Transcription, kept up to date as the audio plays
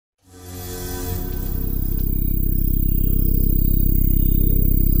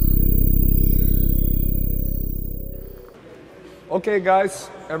Okay, guys,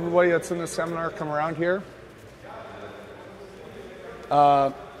 everybody that's in the seminar, come around here.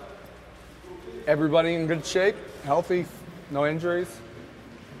 Everybody in good shape, healthy, no injuries?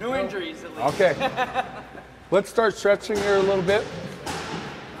 No injuries, at least. Okay. Let's start stretching here a little bit.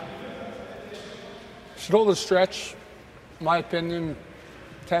 Should hold a stretch, in my opinion,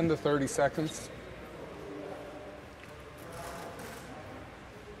 10 to 30 seconds.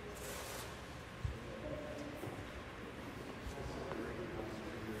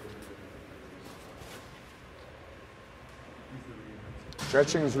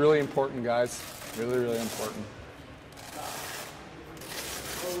 Stretching is really important, guys. Really, really important.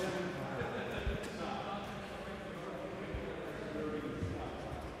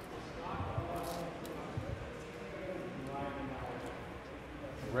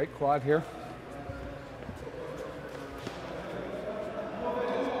 Right quad here.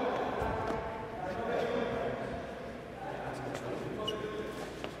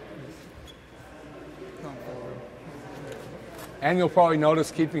 And you'll probably notice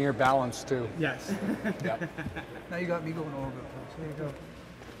keeping your balance too. Yes. Yeah. Now you got me going over. There you go.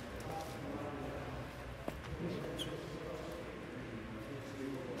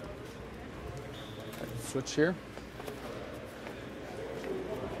 Switch here.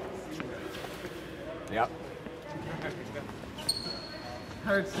 Yep.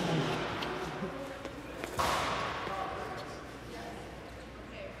 Hurts.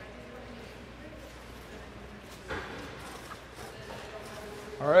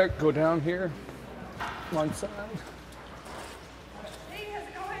 All right, go down here. One side. Hey, how's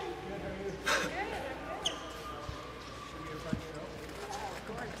it going? Good. Of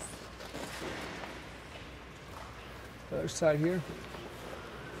course. Other side here.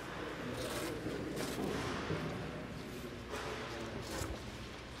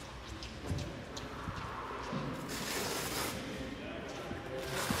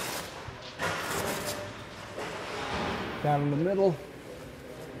 Down in the middle.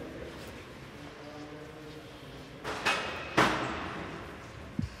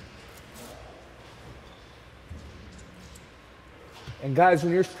 And guys,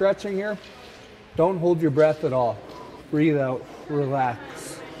 when you're stretching here, don't hold your breath at all. Breathe out,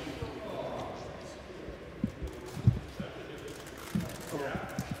 relax.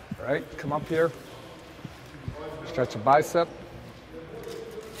 All right, come up here. Stretch a bicep.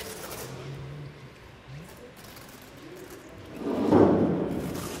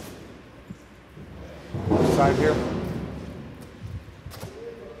 Side here.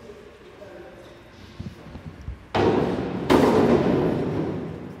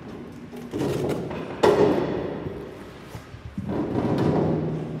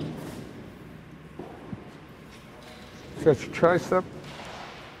 Stretch your tricep.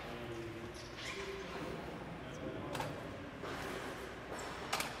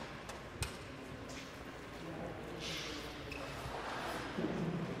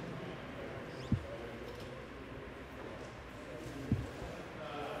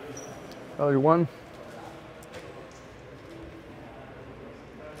 Belly one.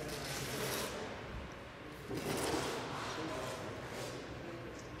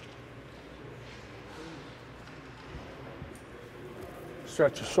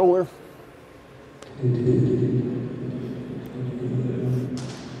 Stretch your shoulder.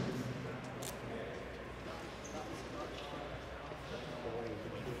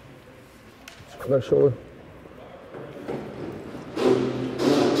 Other shoulder.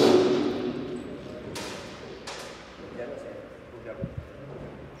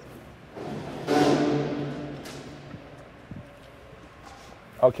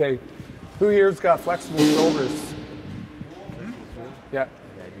 Okay, who here's got flexible shoulders? Yeah.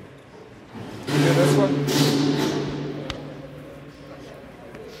 You do this one?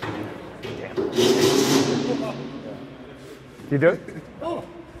 You do it? Oh.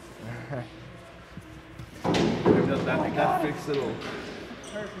 That fixed it all.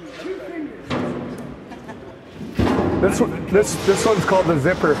 This one's called the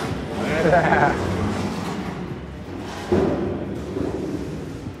zipper.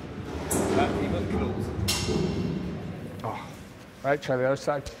 Oh. Right, try the other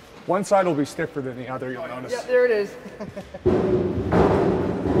side. One side will be stiffer than the other, you'll notice. Yeah, there it is.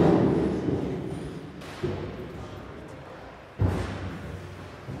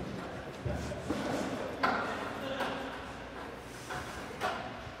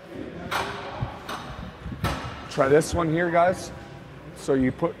 Try this one here, guys. So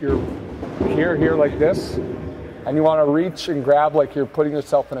you put your here like this, and you want to reach and grab like you're putting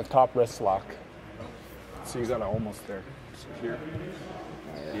yourself in a top wrist lock. So you got it almost there. So here.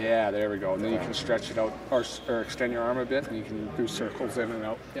 Yeah, there we go. And then you can stretch it out or extend your arm a bit, and you can do circles in and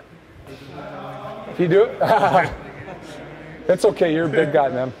out. Yep. Can you do it? It's okay. You're a big guy,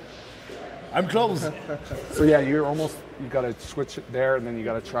 man. I'm close. So yeah, you got to switch it there, and then you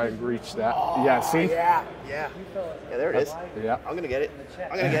got to try and reach that. Yeah, see? Yeah. Yeah, there it is. Yeah. I'm going to get it.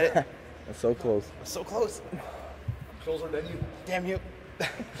 I'm going to get it. That's so close. So close. Closer than you. Damn you.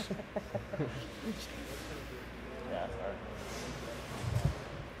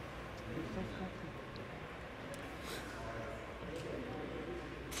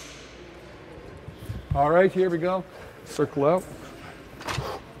 All right, here we go. Circle out.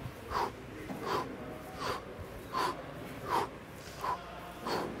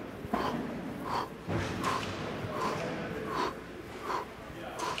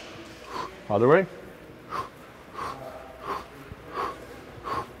 Other way.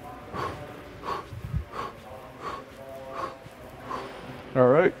 All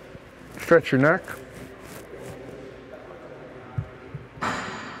right. Stretch your neck.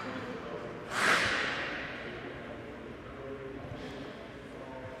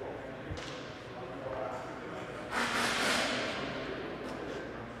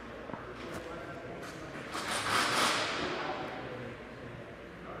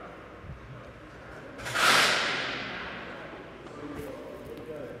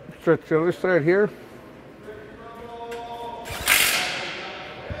 Stretch the other side here.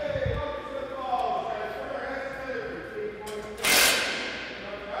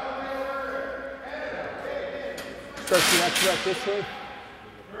 Stretch your neck back this way.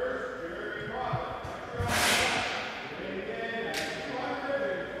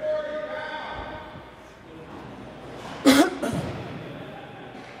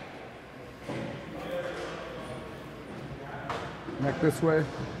 Neck this way.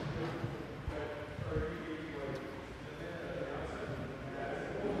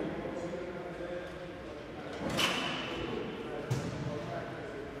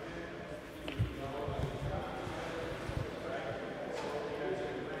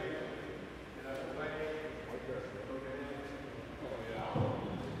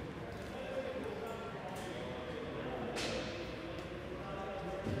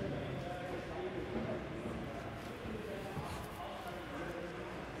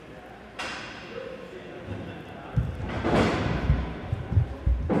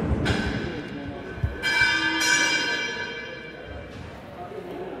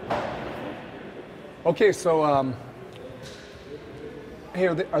 Okay, so hey,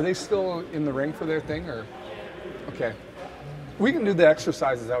 are they still in the ring for their thing, or? Okay, we can do the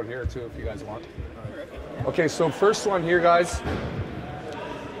exercises out here too if you guys want. Okay, so first one here, guys,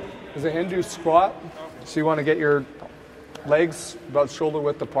 is a Hindu squat. So you want to get your legs about shoulder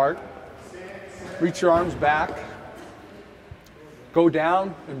width apart. Reach your arms back. Go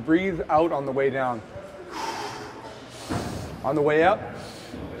down and breathe out on the way down. On the way up,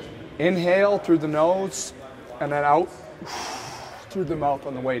 inhale through the nose and then out through the mouth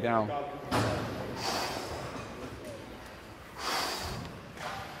on the way down.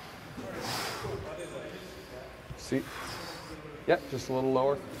 See? Yeah, just a little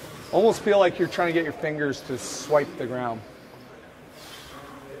lower. Almost feel like you're trying to get your fingers to swipe the ground.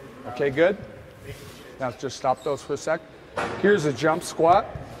 Okay, good? Now just stop those for a sec. Here's a jump squat.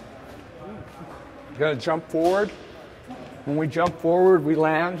 You're gonna jump forward. When we jump forward, we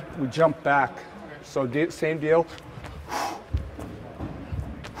land, we jump back. So same deal.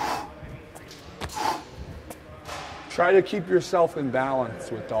 Try to keep yourself in balance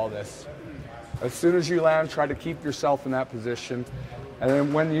with all this. As soon as you land, try to keep yourself in that position. And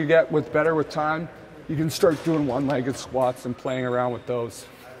then when you get better with time, you can start doing one-legged squats and playing around with those.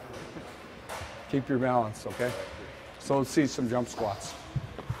 Keep your balance, okay? So let's see some jump squats.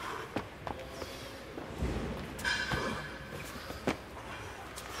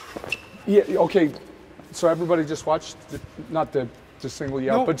 Yeah, okay, so everybody just watch, not to single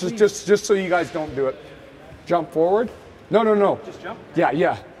you out, but just so you guys don't do it. Jump forward. No. Just jump?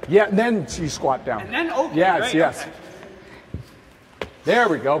 Yeah, and then you squat down. And then, okay, yes, great, yes. okay. There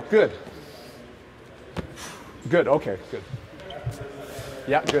we go, good. Good, okay, good.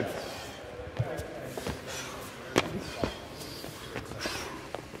 Yeah, good.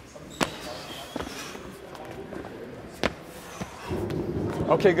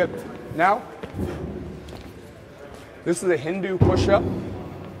 Okay, good. Now, this is a Hindu push-up.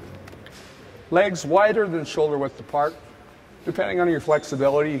 Legs wider than shoulder width apart. Depending on your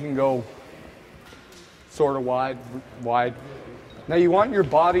flexibility, you can go sort of wide. Now you want your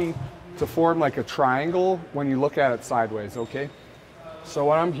body to form like a triangle when you look at it sideways, okay? So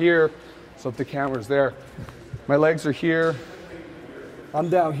when I'm here, so if the camera's there, my legs are here, I'm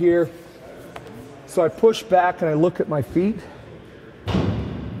down here. So I push back and I look at my feet.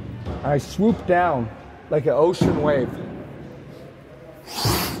 I swoop down like an ocean wave.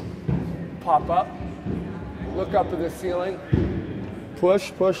 Pop up, look up at the ceiling,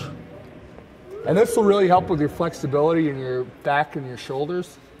 push, push. And this will really help with your flexibility in your back and your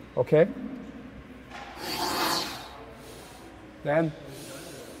shoulders, okay? Then,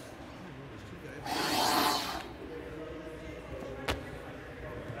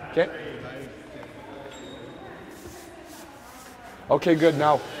 okay. Okay, good.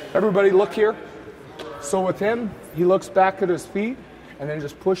 Now, everybody look here. So with him, he looks back at his feet, and then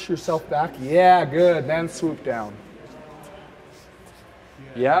just push yourself back. Yeah, good. Then swoop down.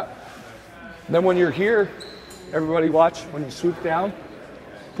 Yeah. Then when you're here, everybody watch. When you swoop down,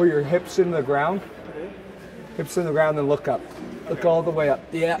 put your hips in the ground. Hips in the ground, then look up. Look all the way up.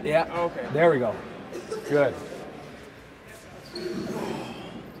 Yeah, yeah. Okay. There we go. Good.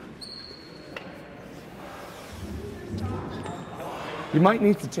 You might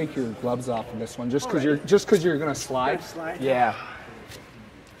need to take your gloves off in this one, just because you're gonna slide. Slide. Yeah.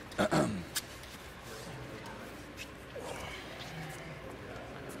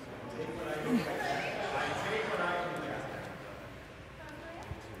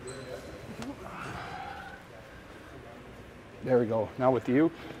 There we go. Now with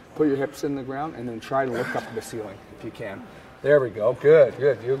you, put your hips in the ground and then try to look up at the ceiling if you can. There we go. Good,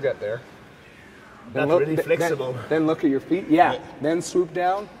 good. You'll get there. That's really flexible. Then look at your feet. Yeah. Then swoop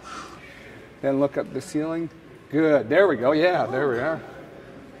down. Then look up the ceiling. Good. There we go. Yeah, there we are.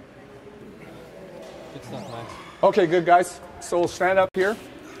 Good stuff, man. Okay, good guys. So we'll stand up here.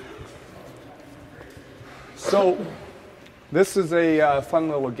 So this is a fun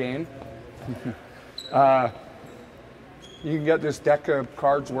little game. You can get this deck of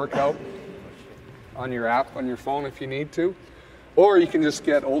cards workout on your app, on your phone if you need to. Or you can just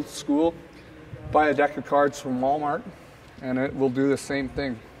get old school, buy a deck of cards from Walmart, and it will do the same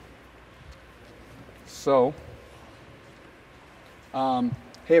thing. So,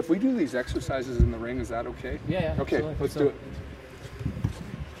 hey, if we do these exercises in the ring, is that okay? Yeah. Okay, Absolutely. let's do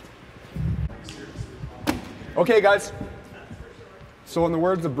it. Okay, guys. So in the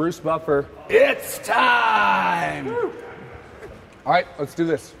words of Bruce Buffer, it's time! Woo. All right, let's do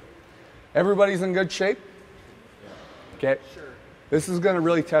this. Everybody's in good shape? Okay. Sure. This is going to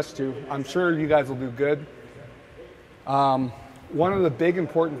really test you. I'm sure you guys will do good. One of the big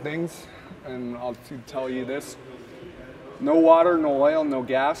important things, and I'll tell you this, no water, no oil, no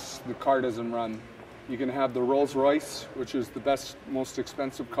gas, the car doesn't run. You can have the Rolls Royce, which is the best, most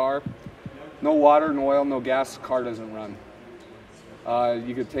expensive car. No water, no oil, no gas, the car doesn't run.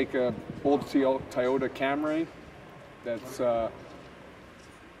 You could take a old Toyota Camry that's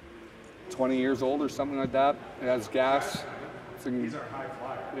 20 years old or something like that. It has gas.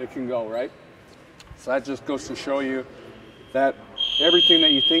 It can go, right? So that just goes to show you that everything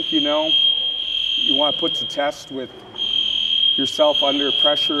that you think you know, you want to put to test with yourself under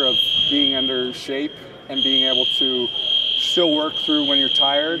pressure of being under shape and being able to still work through when you're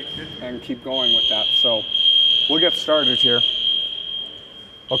tired and keep going with that. So we'll get started here.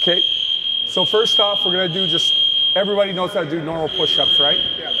 Okay, so first off, we're going to do just, everybody knows how to do normal push-ups, right?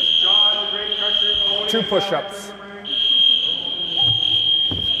 Yeah. 2 push-ups.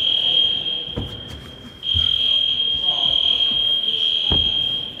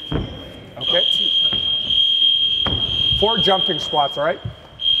 Okay. 4 jumping squats, all right?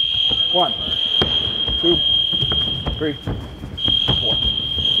 1, 2, 3, 4.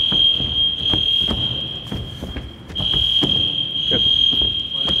 Good.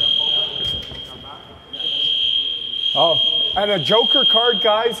 Oh, and a joker card,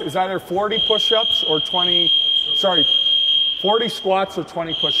 guys, is either 40 push-ups or 40 squats or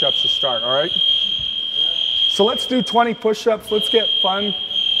 20 push-ups to start, all right? So let's do 20 push-ups. Let's get fun.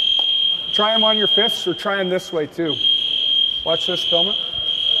 Try them on your fists or try them this way too. Watch this, film it.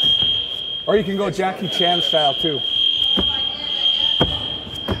 Or you can go Jackie Chan style too.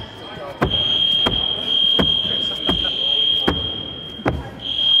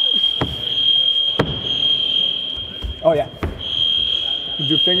 Oh yeah. You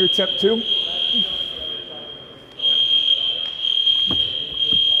do fingertip too.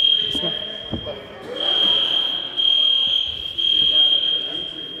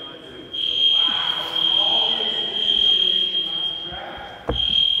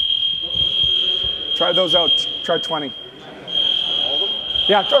 Try those out. Try 20. All of them?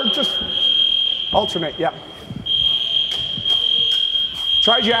 Yeah, or just alternate, yeah.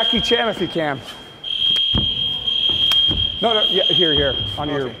 Try Jackie Chan if you can. No, yeah, here, on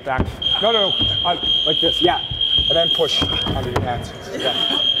your back. No, like this, yeah. And then push under your hands. Yeah.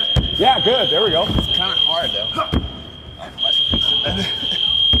 Yeah, good. There we go. It's kind of hard though.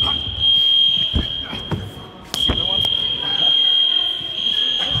 The other one?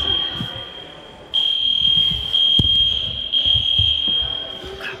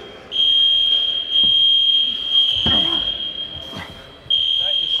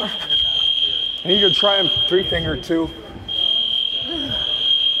 And you can try them 3-finger too.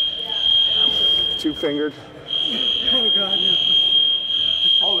 2-fingered. Oh, God, no.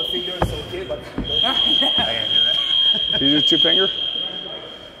 All the fingers okay, but I can't do that. You do 2-finger?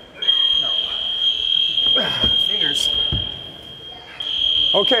 Fingers.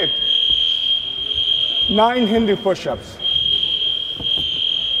 Okay. 9 Hindu push-ups.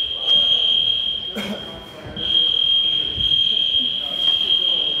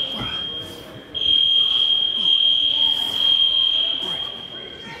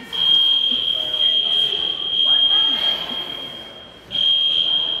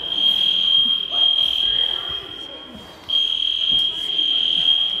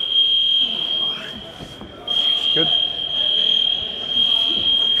 Good.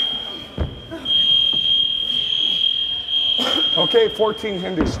 Okay, 14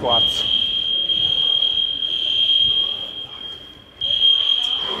 Hindu squats.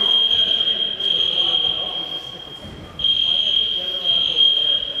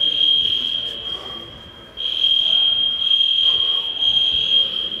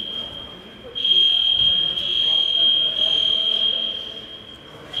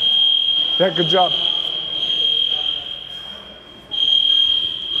 Yeah, good job.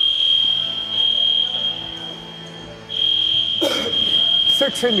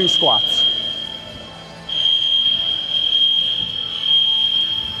 Six Hindu squats.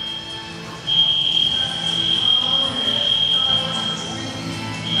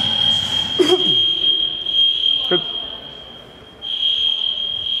 Good.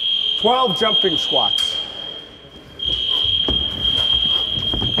 12 jumping squats.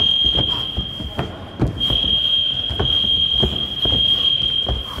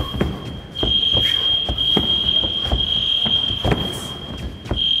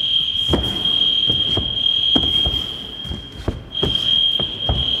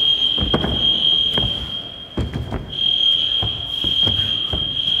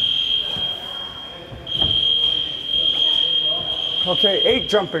 Okay, 8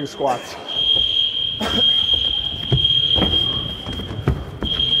 jumping squats.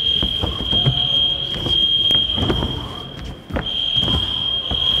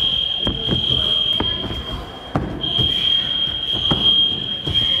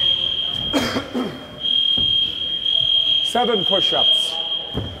 Seven push-ups.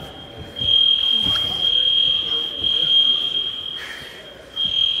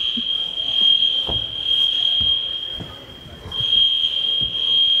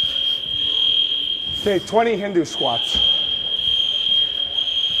 Okay, 20 Hindu squats.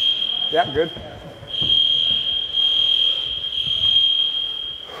 Yeah, good.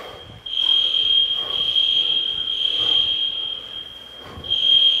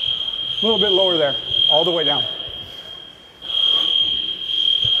 A little bit lower there, all the way down.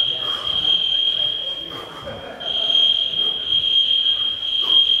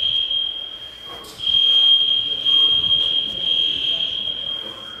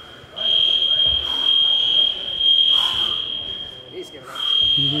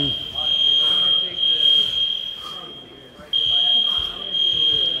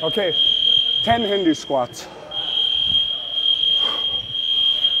 Okay, 10 Hindu squats.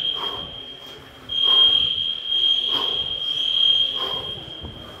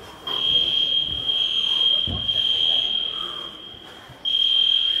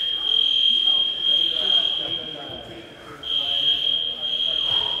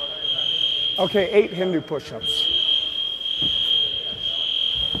 Okay, 8 Hindu push-ups.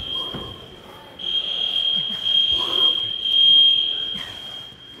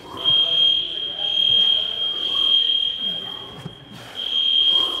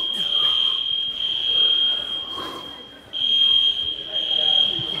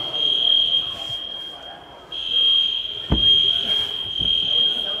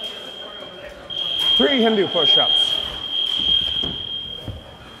 Three Hindu push-ups.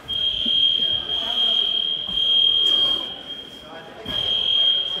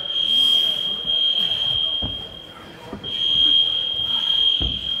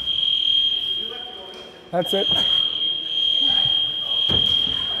 That's it.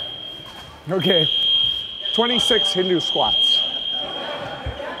 Okay, 26 Hindu squats.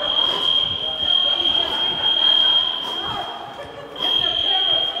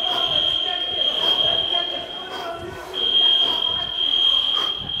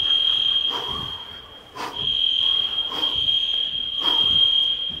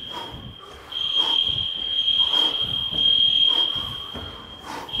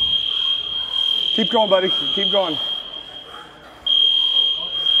 Keep going, buddy. Keep going.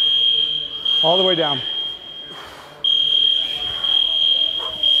 All the way down.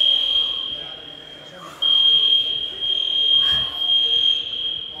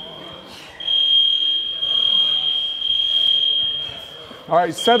 All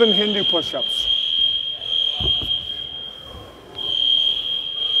right, 7 Hindu push-ups.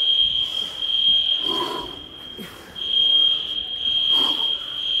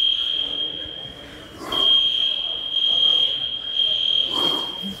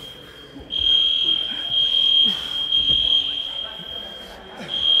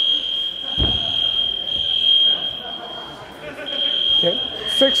 Okay,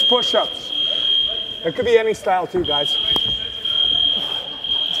 6 push-ups. It could be any style too, guys.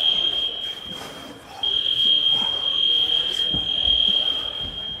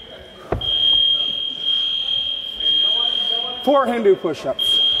 Four Hindu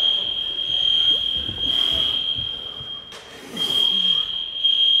push-ups.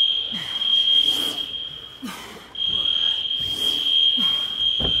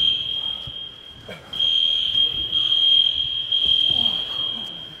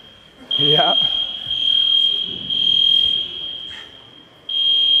 Yeah.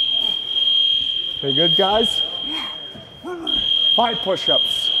 Okay, good, guys. 5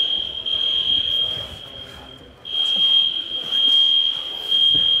 push-ups.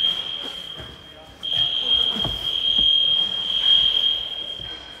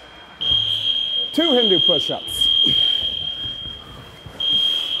 Two Hindu push-ups.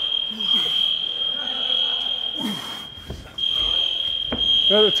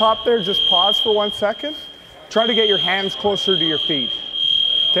 At the top there, just pause for 1 second. Try to get your hands closer to your feet.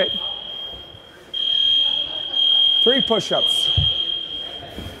 Okay. 3 push-ups.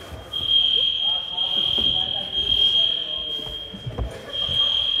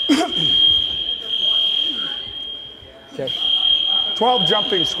 Okay. 12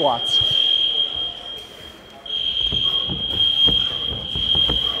 jumping squats.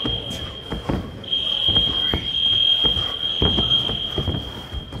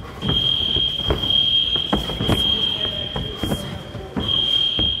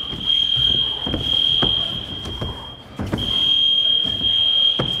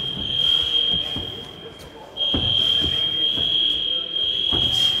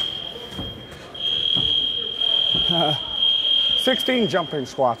 Uh, 16 jumping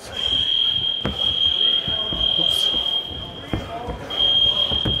squats. Oops.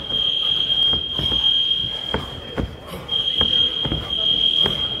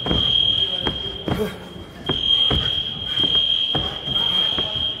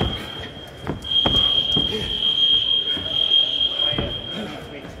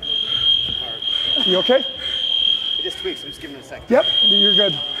 You okay? It just tweaks. I'm just giving it a second. Yep, you're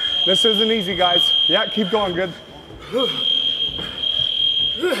good. This isn't easy, guys. Yeah, keep going. Good.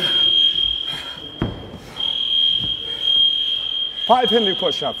 5 Hindu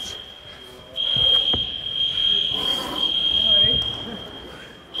push-ups.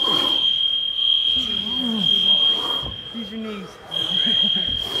 Use your knees.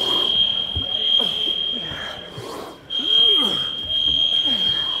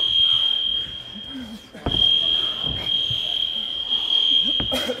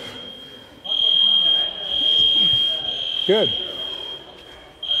 Good.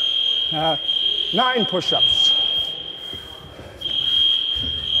 9 push-ups.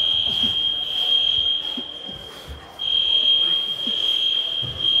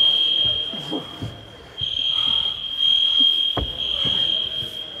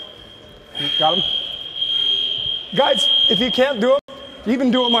 Got them? Guys, if you can't do them,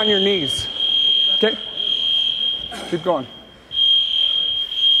 even do them on your knees. Okay? Keep going.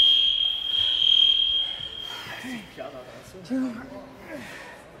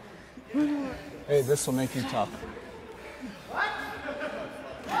 Hey, this will make you tough.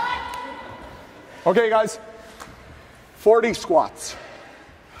 Okay, guys. 40 squats.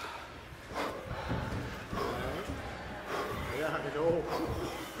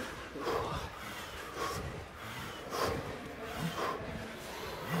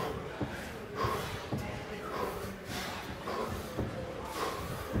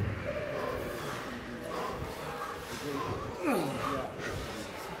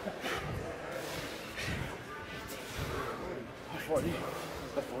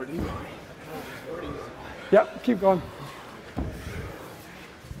 Yep, keep going.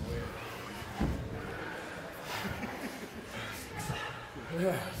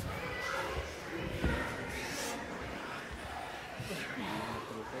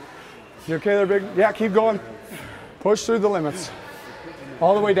 You okay there, big? Yeah, keep going. Push through the limits.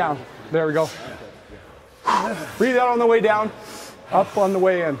 All the way down. There we go. Breathe out on the way down, up on the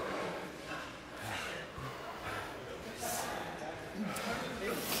way in.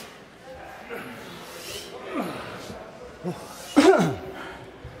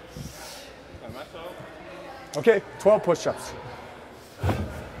 Okay, 12 push-ups.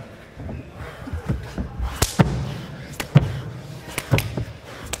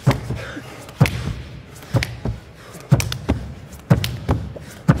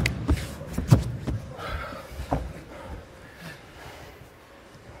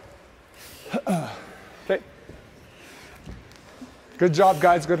 Okay. Good job,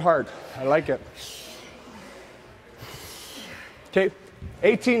 guys. Good heart. I like it. Okay,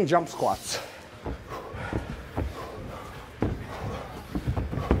 18 jump squats.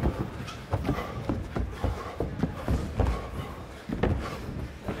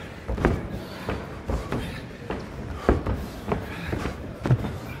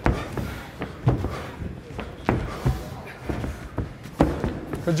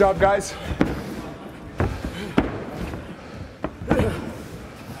 Good job, guys.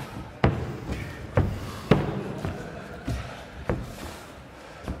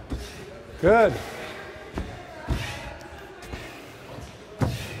 Good.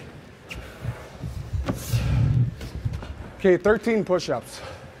 Okay, 13 push-ups.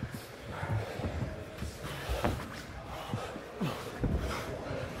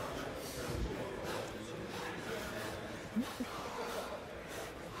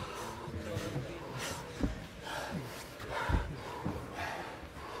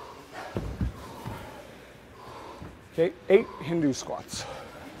 Okay, 8 Hindu squats.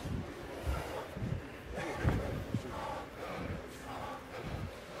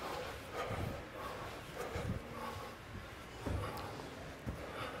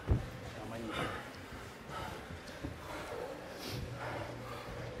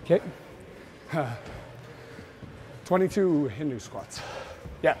 Okay, 22 Hindu squats.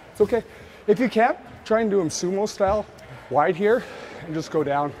 Yeah, it's okay. If you can't, try and do them sumo style, wide here, and just go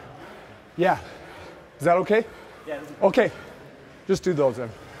down. Yeah, is that okay? Yeah. Okay, just do those then.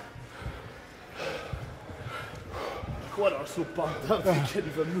 What are so pumped up? I can't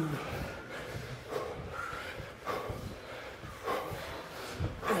even move.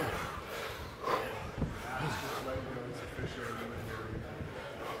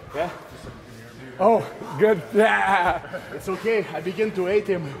 Yeah? Oh, good. Yeah. It's okay. I begin to hate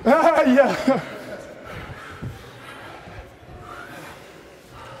him. Yeah.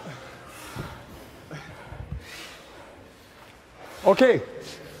 Okay.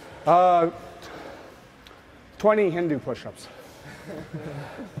 20 Hindu push-ups.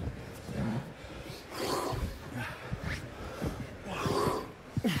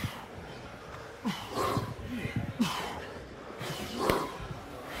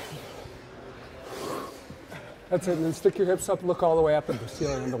 That's it, and then stick your hips up, look all the way up at the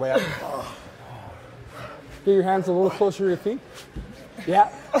ceiling on the way up. Get your hands a little closer to your feet.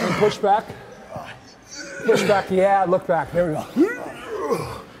 Yeah, and push back. Push back, yeah, look back, there we go.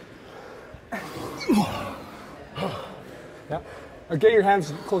 Yeah, or get your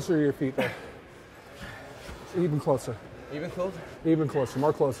hands closer to your feet there. Even closer. Even closer? Even closer,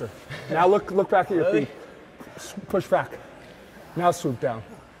 more closer. Now look back at your feet. Push back. Now swoop down.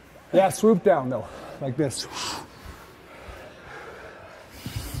 Yeah, swoop down though, like this.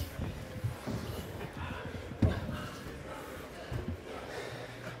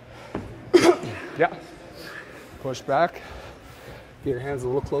 Yeah. Push back. Get your hands a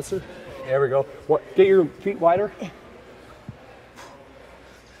little closer. There we go. What? Get your feet wider.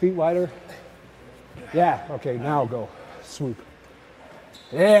 Feet wider. Yeah. Okay. Now go. Swoop.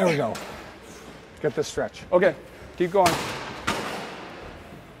 There we go. Get this stretch. Okay. Keep going.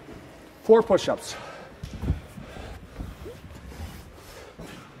 4 push-ups.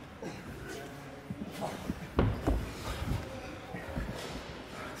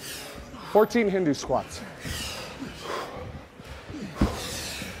 14 Hindu squats.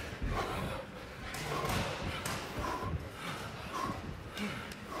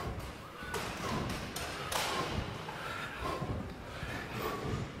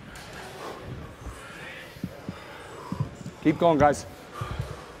 Keep going, guys.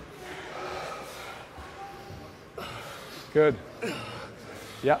 Good.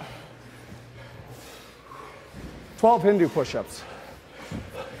 Yeah. 12 Hindu push-ups.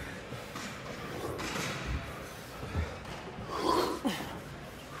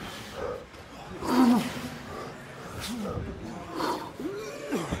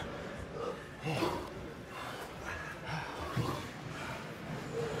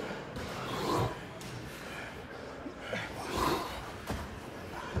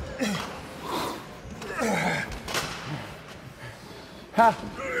 Ha.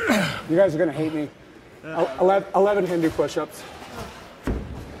 You guys are gonna hate me. 11 Hindu push-ups.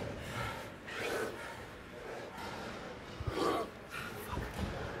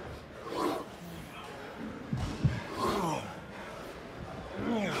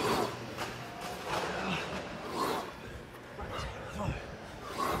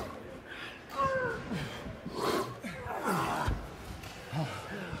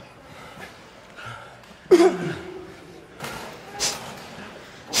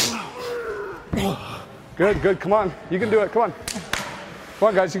 Good, good, come on. You can do it, come on. Come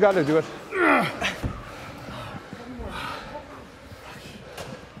on, guys, you gotta do it.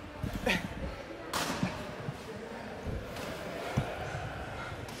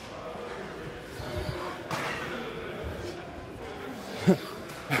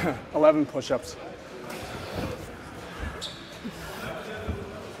 $11 push-ups.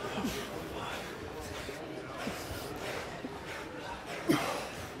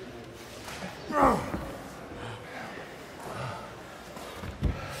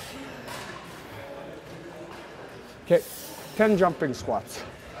 Okay, 10 jumping squats.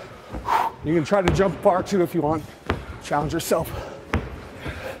 You can try to jump bar too if you want. Challenge yourself.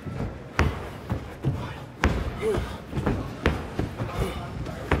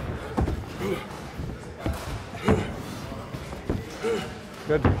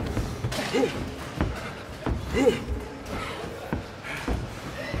 Good.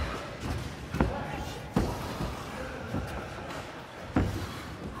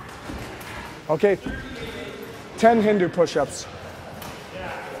 Okay, 10 Hindu push-ups.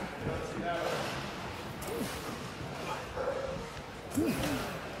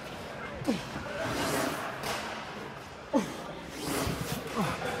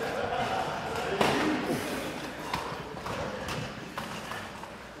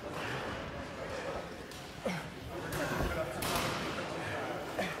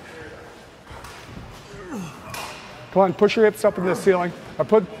 Come on, push your hips up in the ceiling. Or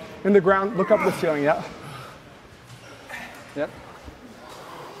put in the ground, look up at the ceiling, yeah. Yep.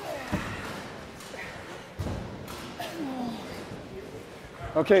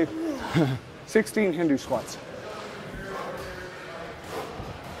 Okay, 16 Hindu squats.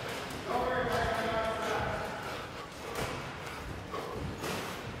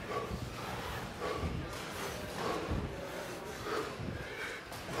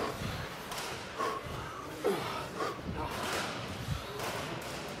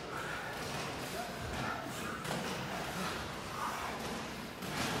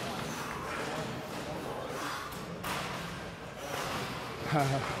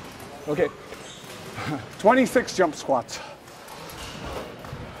 Okay, 26 jump squats.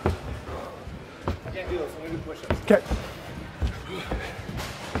 I can't do those, I'm gonna do push-ups. Okay.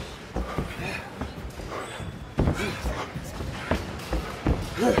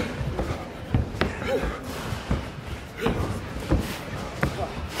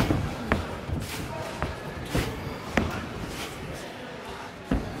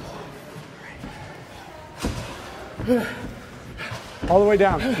 All the way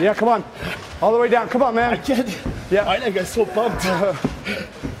down. Yeah, come on. All the way down. Come on, man. I can't. Yeah. I got so pumped.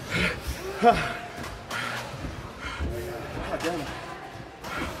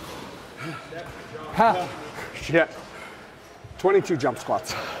 Ha. Yeah. 22 jump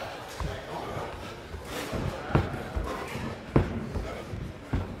squats.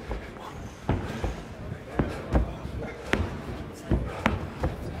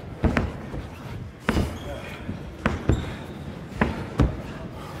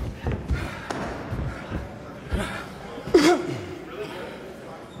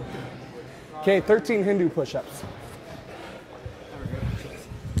 Okay, 13 Hindu push-ups.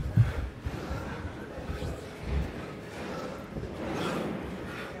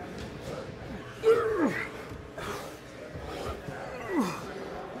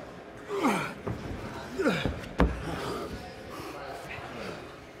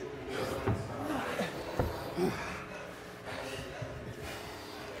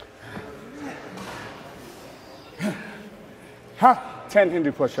 Ha! 10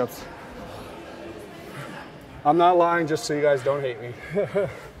 Hindu push-ups. I'm not lying, just so you guys don't hate me.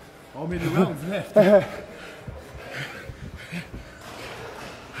 How many rounds left? And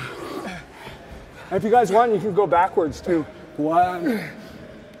if you guys want, you can go backwards too. 1,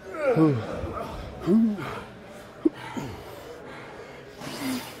 2.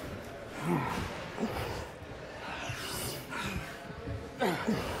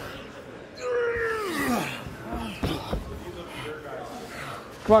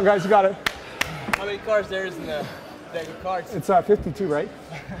 Come on, guys, you got it. How many cards there is in the deck of cards? It's 52, right?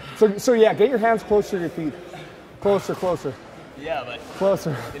 So yeah, get your hands closer to your feet. Closer, closer. Yeah, but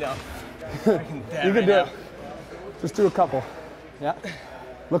Closer. you know, You can do it. Just do a couple. Yeah.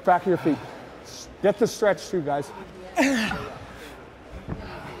 Look back at your feet. Get the stretch too, guys.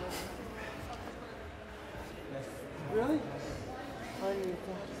 Really?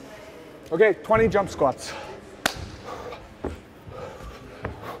 Okay, 20 jump squats.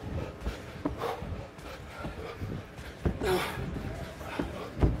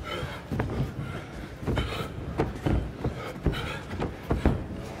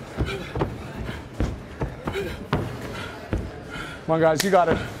 Come on, guys, you got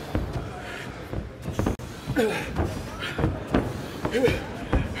it.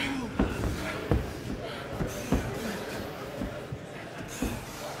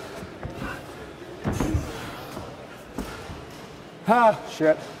 Ah,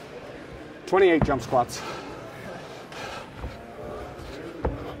 shit. 28 jump squats.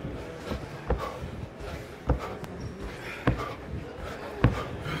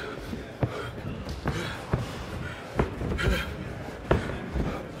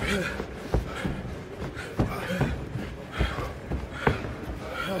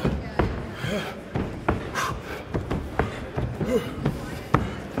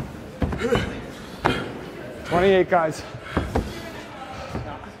 Eight guys.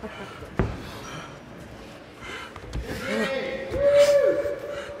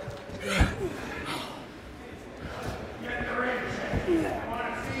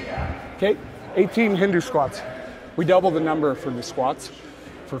 Okay, 18 Hindu squats. We double the number for the squats.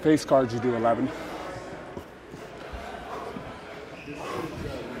 For face cards, you do 11.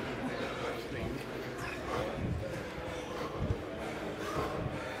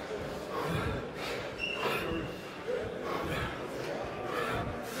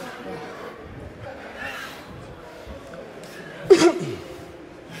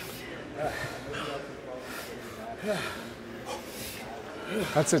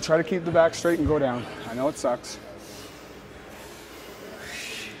 That's it. Try to keep the back straight and go down. I know it sucks.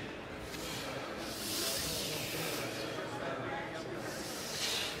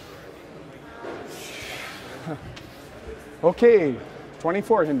 Okay,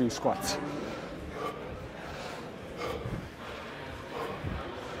 24 Hindu squats.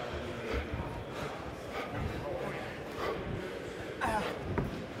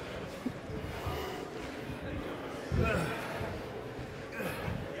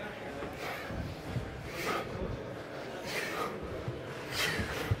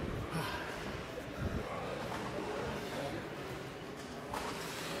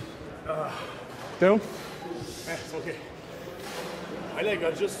 Do? It's okay. My leg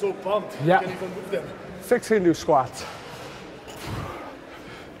are just so pumped. Yeah. I can't even move them. 6 Hindu squats.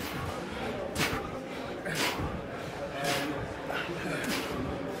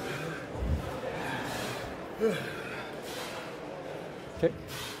 Okay.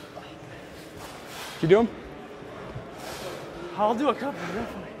 You do them? I'll do a couple,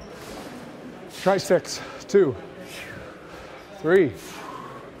 definitely. Try 6, 2, 3,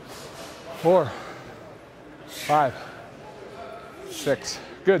 4, 5, 6.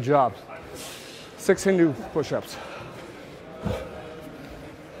 Good job. 6 Hindu push-ups.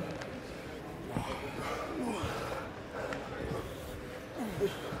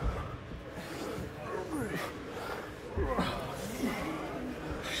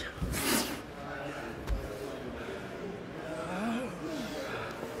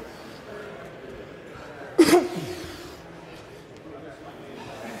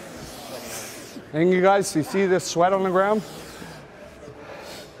 And you guys, you see this sweat on the ground?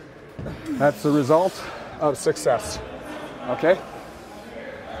 That's the result of success, okay?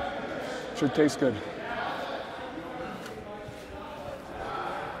 Should taste good.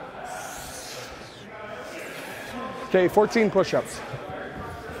 Okay, 14 push-ups.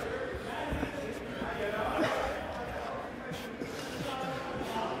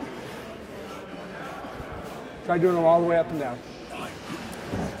 Try doing them all the way up and down.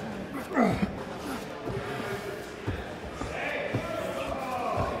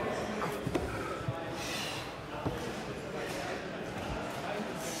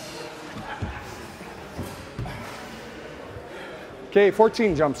 Okay,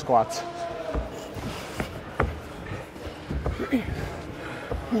 14 jump squats.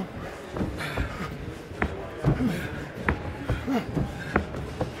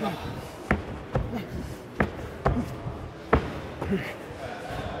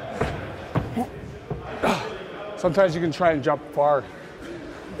 Sometimes you can try and jump far.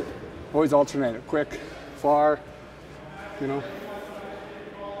 Always alternate it. Quick, far, you know.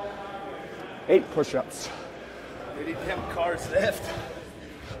 8 push-ups. 10 cars left.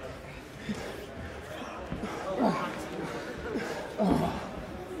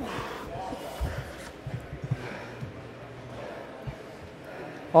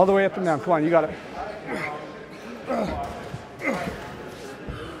 All the way up and down. Come on, you got it.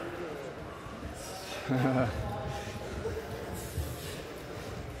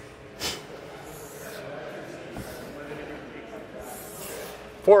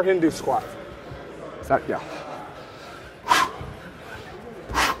 Four Hindu squats. Is that, yeah.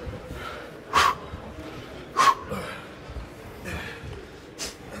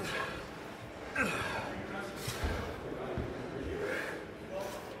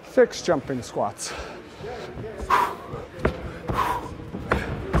 Six jumping squats.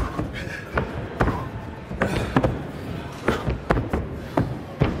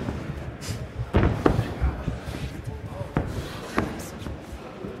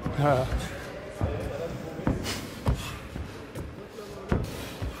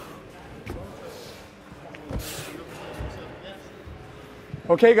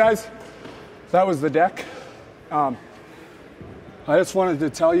 Okay, guys, that was the deck. I just wanted to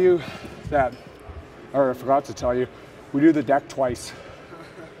tell you that, or I forgot to tell you, we do the deck twice.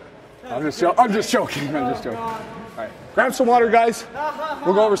 I'm just joking. All right, grab some water, guys.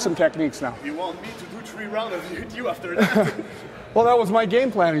 We'll go over some techniques now. You want me to do 3 rounds of you after that? Well, that was my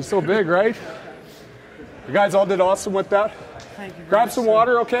game plan. He's so big, right? You guys all did awesome with that. Thank you. Grab some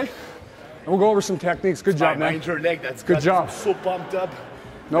water, okay? And we'll go over some techniques. Good job, My man. injured leg, that's Good job. I'm so pumped up.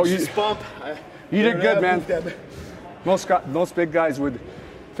 No, Just pump. You did good, man. Most big guys would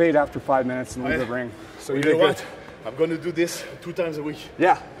fade after 5 minutes and leave the ring. So you know did good. what? I'm going to do this 2 times a week.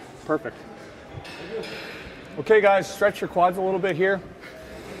 Yeah, perfect. Okay, guys, stretch your quads a little bit here,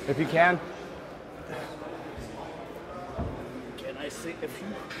 if you can. Can I say a few?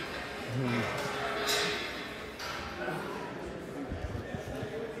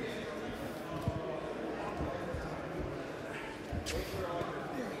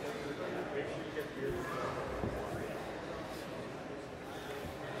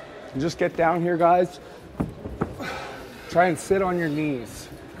 And just get down here, guys. Try and sit on your knees.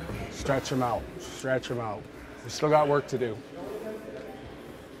 Stretch them out. Stretch them out. We still got work to do.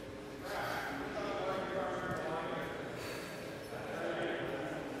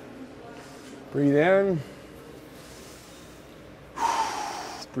 Breathe in.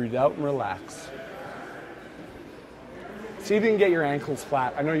 Breathe out and relax. See if you can get your ankles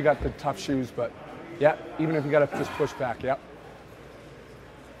flat. I know you got the tough shoes, but yeah, even if you got to just push back, yep.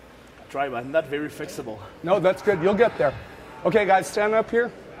 Try, but I'm not very flexible. No, that's good. You'll get there. Okay, guys, stand up here.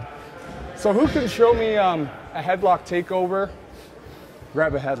 So who can show me a headlock takeover?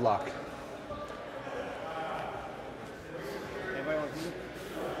 Grab a headlock. Anybody want to do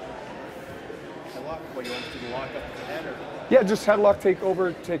a lock? What, you want to do the lock up at the head? Or? Yeah, just headlock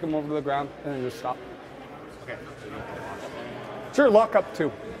takeover, take them over to the ground, and then just stop. Okay. So you want to lock up? Sure, lock up too.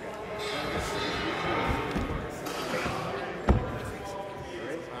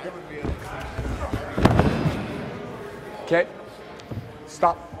 Okay,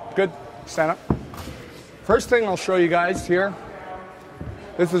 stop, good, stand up. First thing I'll show you guys here,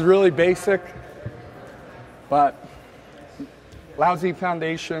 this is really basic, but lousy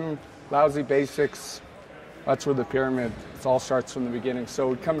foundation, lousy basics, that's where the pyramid, it all starts from the beginning. So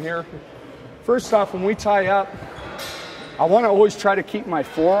we come here, first off, when we tie up, I want to always try to keep my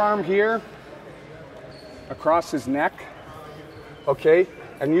forearm here across his neck, okay,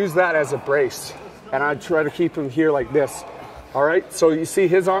 and use that as a brace. And I try to keep him here like this. All right. So you see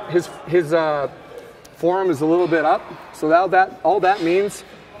his arm, his forearm is a little bit up. So now all that means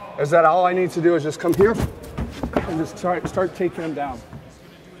is that all I need to do is just come here and just start taking him down.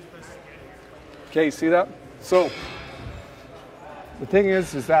 Okay. See that? So the thing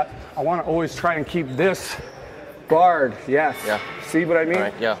is that I want to always try and keep this guard. Yes. Yeah. See what I mean? All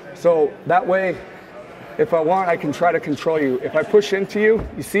right, yeah. So that way, if I want, I can try to control you. If I push into you,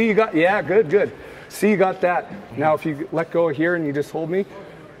 you see you got, yeah, good. See, you got that. Now, if you let go here and you just hold me,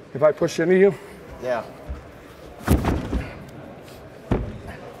 if I push into you. Yeah.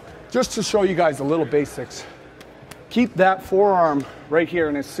 Just to show you guys a little basics. Keep that forearm right here.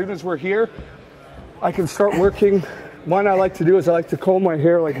 And as soon as we're here, I can start working. One I like to do is I like to comb my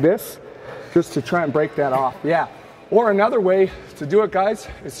hair like this, just to try and break that off. Yeah. Or another way to do it, guys,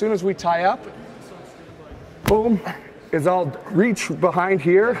 as soon as we tie up, boom, is I'll reach behind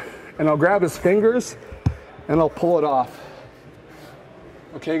here and I'll grab his fingers and I'll pull it off.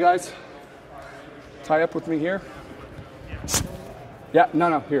 Okay, guys? Tie up with me here. Yeah,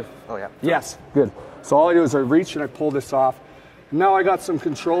 no, here. Oh, yeah. Yes, good. So all I do is I reach and I pull this off. Now I got some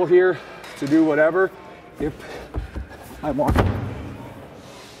control here to do whatever if I want.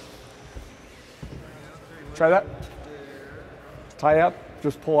 Try that. Tie up,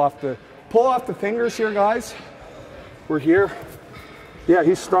 just pull off the fingers here, guys. We're here. Yeah,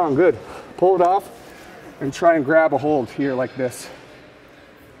 he's strong, good. Pull it off and try and grab a hold here like this.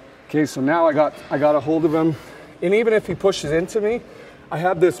 Okay, so now I got a hold of him. And even if he pushes into me, I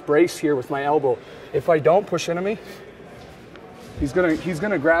have this brace here with my elbow. If I don't push into me, he's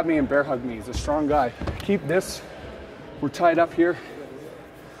gonna grab me and bear hug me. He's a strong guy. Keep this, we're tied up here.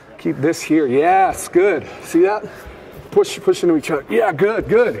 Keep this here, yes, good. See that? Push into each other. Yeah, good,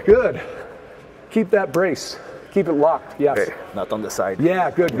 good, good. Keep that brace. Keep it locked, yes. Okay, not on the side. Yeah,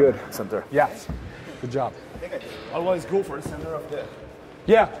 good, good. Center. Yes, good job. Always go for the center of the.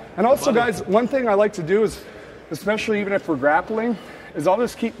 Yeah, and also guys, one thing I like to do is, especially even if we're grappling, is I'll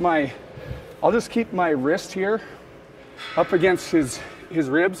just keep my wrist here up against his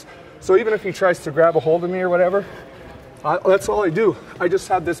ribs. So even if he tries to grab a hold of me or whatever, that's all I do. I just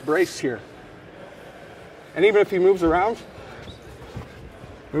have this brace here. And even if he moves around,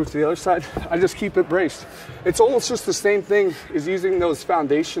 move to the other side, I just keep it braced. It's almost just the same thing as using those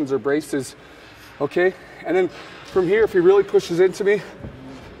foundations or braces, okay? And then from here, if he really pushes into me,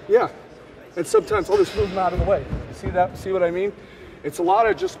 yeah. And sometimes I'll just move him out of the way. See that? See what I mean? It's a lot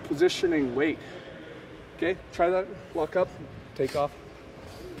of just positioning weight. Okay, try that, walk up, take off.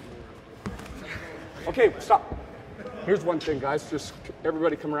 Okay, stop. Here's one thing, guys, just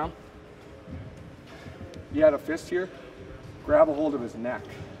everybody come around. You had a fist here, grab a hold of his neck.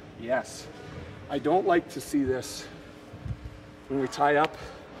 Yes. I don't like to see this. When we tie up,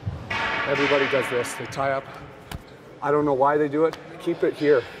 everybody does this. They tie up. I don't know why they do it. Keep it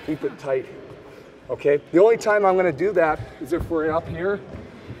here, keep it tight. Okay, the only time I'm gonna do that is if we're up here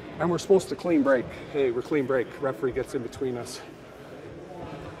and we're supposed to clean break. Hey, we're clean break. Referee gets in between us.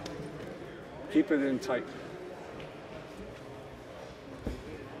 Keep it in tight.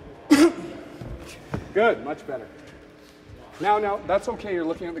 Good, much better. Now, that's okay, you're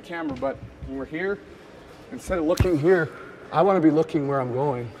looking at the camera, but when we're here, instead of looking here, I wanna be looking where I'm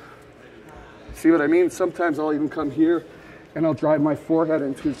going. See what I mean? Sometimes I'll even come here and I'll drive my forehead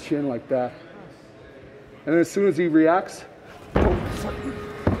into his chin like that. And then as soon as he reacts, go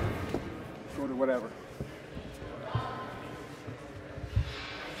to whatever.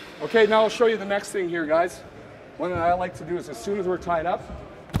 Okay, now I'll show you the next thing here, guys. One that I like to do is as soon as we're tied up,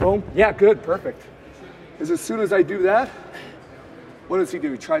 boom, yeah, good, perfect. Is as soon as I do that, what does he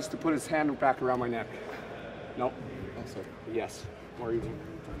do? He tries to put his hand back around my neck. No? Oh, sorry. Yes, more easy.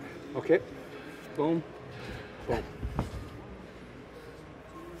 Okay, boom, boom.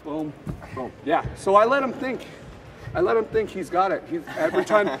 Boom, boom. Yeah. So I let him think. I let him think he's got it. He's every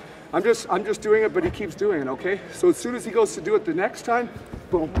time. I'm just doing it, but he keeps doing it. Okay. So as soon as he goes to do it the next time,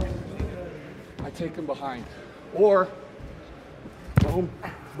 boom. I take him behind, or boom,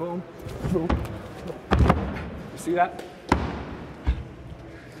 boom, boom. You see that?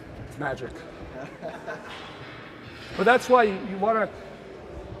 It's magic. But that's why you want to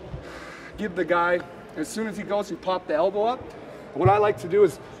give the guy. As soon as he goes, you pop the elbow up. What I like to do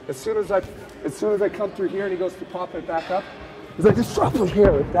is, as soon as I come through here and he goes to pop it back up, is I just drop him here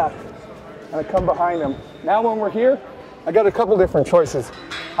like that, and I come behind him. Now when we're here, I got a couple different choices.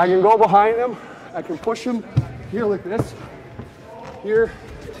 I can go behind him, I can push him here like this, here,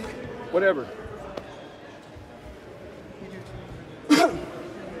 whatever.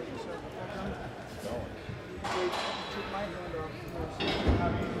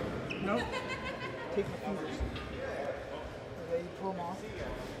 No, take my fingers. Pull them off.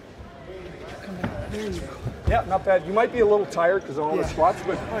 Come back. There you go. Yeah, not bad. You might be a little tired because of all the squats,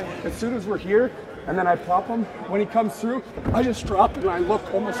 but as soon as we're here and then I pop him, when he comes through, I just drop it and I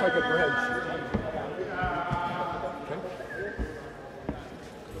look almost like a bridge.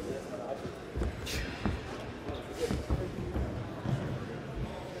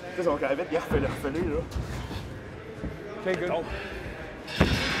 C'est son gravette, il refait le refelé là. Okay, good.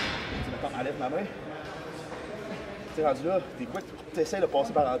 Maintenant, enlève ma main. Tu es rendu là, t'es quick, t'essaies de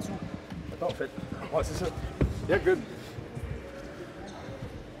passer par en dessous. Maintenant, on fait. Ouais, c'est ça. Yeah, good.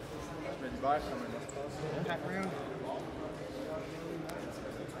 Je me libère comme un espace.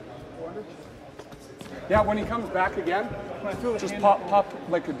 Yeah, when he comes back again, just pop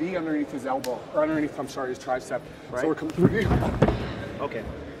like a D underneath his elbow, or underneath, I'm sorry, his tricep. Right. So we're coming through here. Okay.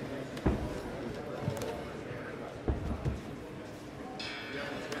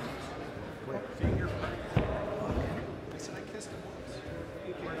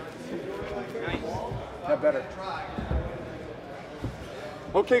 That better.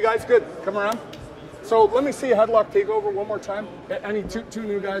 Okay, guys, good. Come around. So let me see a headlock takeover one more time. Any two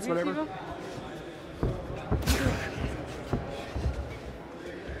new guys, whatever.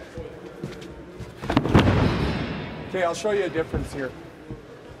 Okay, I'll show you a difference here.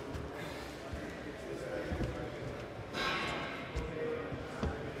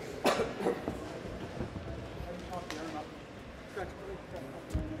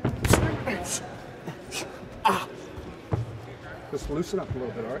 Just loosen up a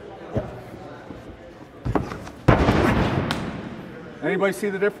little bit, all right? Anybody see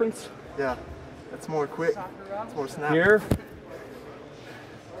the difference? Yeah, it's more quick. It's more snap. Here.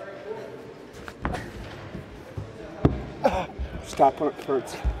 Stop when it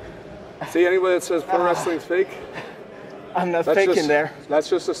hurts. See anybody that says pro wrestling's fake? I'm not That's faking just, there. That's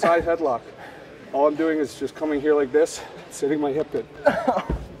just a side headlock. All I'm doing is just coming here like this, sitting my hip in.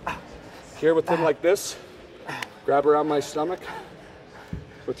 Here with them like this, grab around my stomach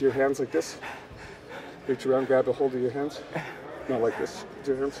with your hands like this. Reach around, grab a hold of your hands. No, like this, with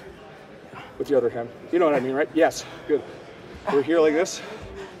your hands. With the other hand. You know what I mean, right? Yes, good. We're here like this.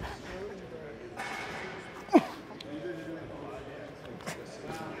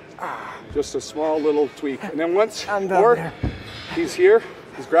 Just a small little tweak. And then once more, he's here,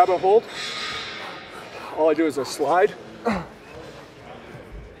 he's grab a hold. All I do is I slide.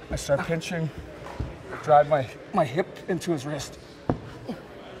 I start pinching, drive my hip into his wrist.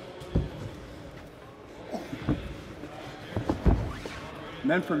 And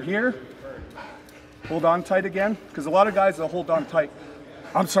then from here, hold on tight again, because a lot of guys will hold on tight.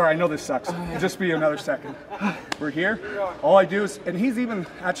 I'm sorry, I know this sucks. Just be another second. We're here. All I do is, and he's even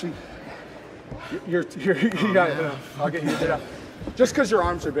actually, you got it. I'll get you down. Just because your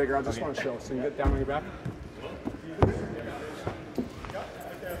arms are bigger, I just want to show. So you get down on your back.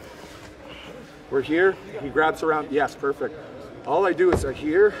 We're here. He grabs around. Yes, perfect. All I do is I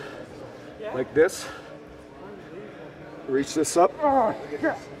here, like this. Reach this up.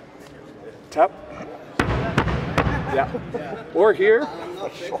 Tap. Yeah. Or here. Oh,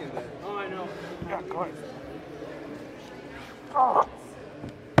 I know. Yeah, go ahead.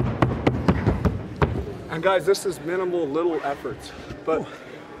 And guys, this is minimal little efforts, but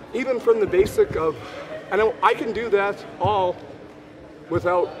even from the basic of, and I can do that all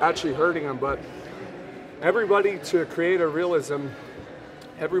without actually hurting them, but everybody, to create a realism,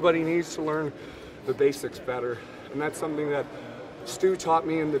 everybody needs to learn the basics better. And that's something that Stu taught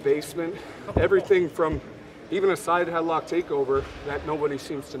me in the basement. Everything from even a side headlock takeover that nobody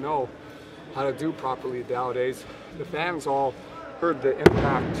seems to know how to do properly nowadays. The fans all heard the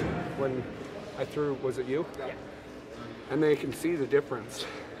impact when I threw, was it you? Yeah. And they can see the difference.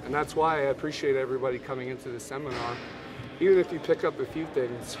 And that's why I appreciate everybody coming into the seminar. Even if you pick up a few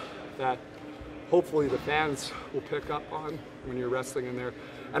things that hopefully the fans will pick up on when you're wrestling in there.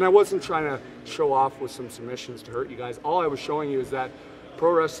 And I wasn't trying to show off with some submissions to hurt you guys. All I was showing you is that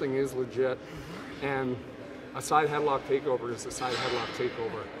pro wrestling is legit, and a side headlock takeover is a side headlock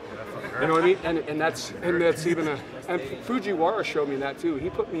takeover. You know what I mean? And that's even a, and Fujiwara showed me that too. He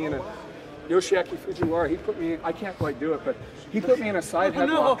put me in a, Yoshiaki Fujiwara, he put me, I can't quite do it, but he put me in a side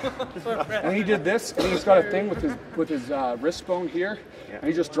headlock. And he did this, and he's got a thing with his wrist bone here, and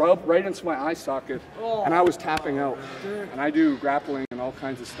he just drove right into my eye socket, and I was tapping out. And I do grappling and all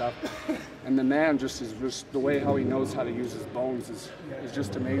kinds of stuff. And the man just is just the way how he knows how to use his bones is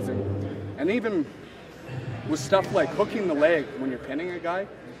just amazing. And even with stuff like hooking the leg when you're pinning a guy,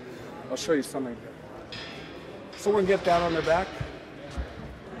 I'll show you something. Someone get down on their back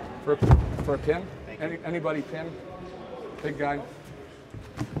for a pin. Anybody pin? Big guy.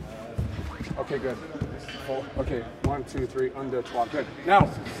 Okay, good. Okay, 1, 2, 3, under 12. Good. Now,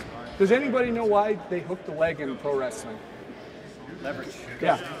 does anybody know why they hook the leg in pro wrestling? Leverage.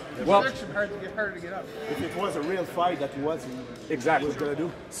 Yeah. Well, It's harder to get up. If it was a real fight that he was exactly. gonna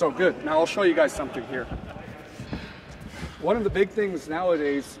do. So good. Now I'll show you guys something here. One of the big things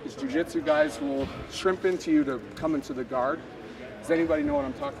nowadays is jiu-jitsu guys will shrimp into you to come into the guard. Does anybody know what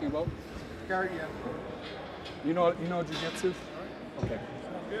I'm talking about? Guard, yeah. You know jiu-jitsu? Okay.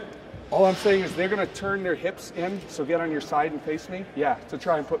 All I'm saying is they're gonna turn their hips in, so get on your side and face me. Yeah, to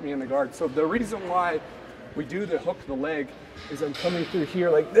try and put me in the guard. So the reason why we do the hook the leg is I'm coming through here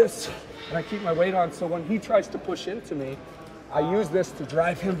like this, and I keep my weight on, so when he tries to push into me, I use this to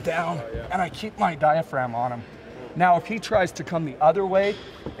drive him down, and I keep my diaphragm on him. Now, if he tries to come the other way,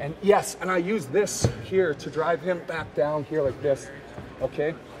 and yes, and I use this here to drive him back down here like this,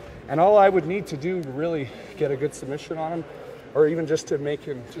 okay? And all I would need to do to really get a good submission on him, or even just to make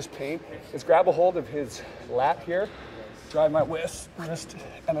him just pain, is grab a hold of his lat here, drive my wrist,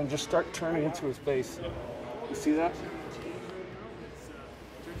 and then just start turning into his face. You see that?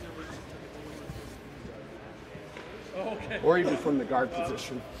 Okay. Or even from the guard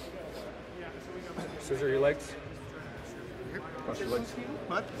position. Scissor your legs. Cross your legs.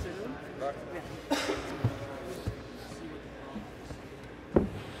 What?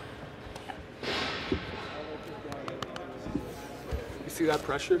 You see that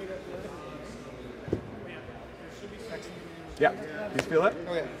pressure? Yeah. You feel it?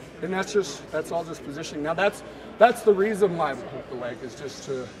 Okay. And that's all just positioning. Now that's the reason why we hook the leg, is just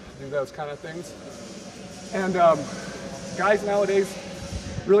to do those kind of things. And guys nowadays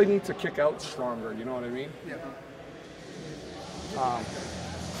really need to kick out stronger, you know what I mean? Yeah.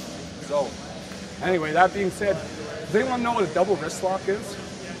 So anyway, that being said, does anyone know what a double wrist lock is?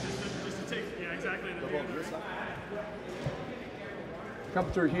 Yeah, exactly.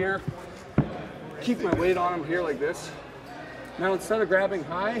 Come through here, keep my weight on him here like this. Now instead of grabbing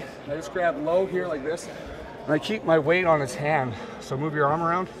high, I just grab low here like this, and I keep my weight on his hand. So move your arm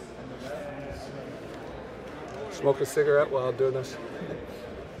around. Smoke a cigarette while I'm doing this.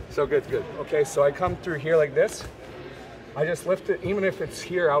 So good, good. Okay, so I come through here like this. I just lift it, even if it's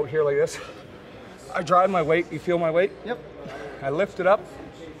here, out here like this. I drive my weight. You feel my weight? Yep. I lift it up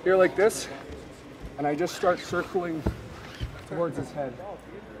here like this, and I just start circling towards his head.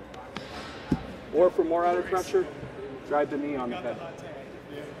 Or for more added pressure, drive the knee on the head.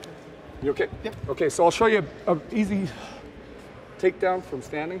 You okay? Yep. Okay, so I'll show you an easy takedown from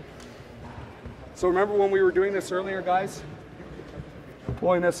standing. So remember when we were doing this earlier, guys?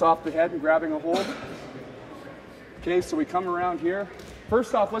 Pulling this off the head and grabbing a hold. Okay, so we come around here.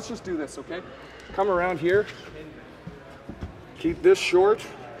 First off, let's just do this, okay? Come around here. Keep this short,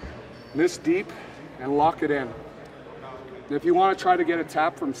 this deep, and lock it in. And if you want to try to get a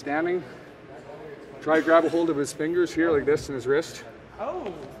tap from standing, try to grab a hold of his fingers here like this in his wrist.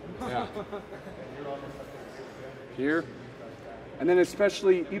 Oh. Yeah. Here. And then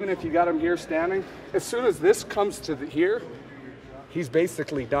especially, even if you got him here standing, as soon as this comes to here, he's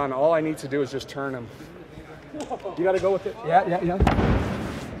basically done. All I need to do is just turn him. You got to go with it. Yeah, yeah, yeah.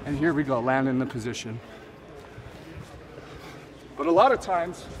 And here we go, land in the position. But a lot of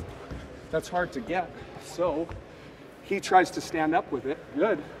times, that's hard to get. So he tries to stand up with it.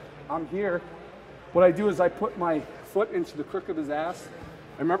 Good. I'm here. What I do is I put my foot into the crook of his ass.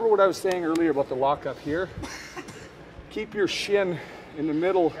 And remember what I was saying earlier about the lock up here? Keep your shin in the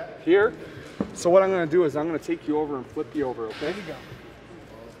middle here. So what I'm going to do is I'm going to take you over and flip you over, okay? There you go.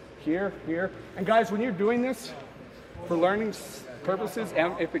 Here, here. And guys, when you're doing this for learning purposes,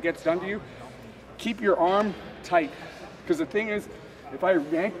 and if it gets done to you, keep your arm tight. Because the thing is, if I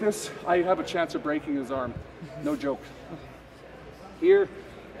yank this, I have a chance of breaking his arm. No joke. Here,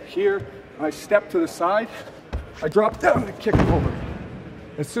 here, and I step to the side, I drop down and kick him over.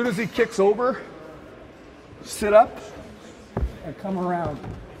 As soon as he kicks over, sit up and come around.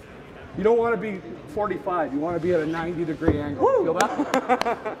 You don't want to be 45, you want to be at a 90-degree angle. Woo! Feel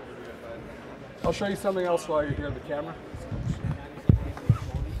that? I'll show you something else while you're here on the camera.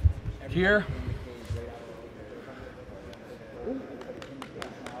 Here.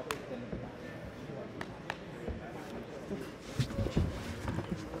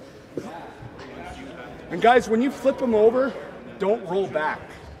 And guys, when you flip them over, don't roll back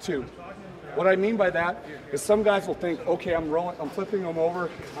too. What I mean by that is some guys will think, okay, I'm flipping them over,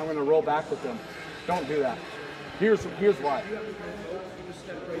 I'm gonna roll back with them. Don't do that. Here's why.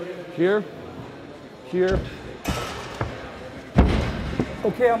 Here, here.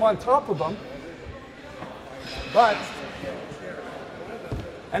 Okay, I'm on top of them, but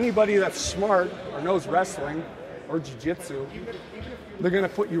anybody that's smart or knows wrestling or jiu-jitsu, they're gonna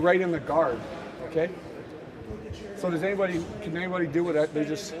put you right in the guard, okay? So can anybody do what they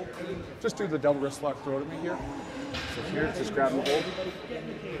just do the double wrist lock throw to me here? So here, just grab a hold.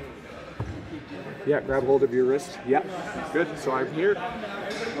 Yeah, grab hold of your wrist. Yeah, good. So I'm here.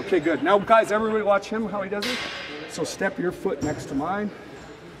 Okay, good. Now guys, everybody watch him, how he does it. So step your foot next to mine,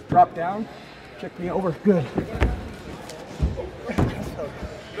 drop down, kick me over, good.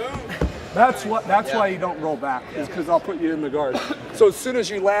 That's why you don't roll back, is because I'll put you in the guard. So as soon as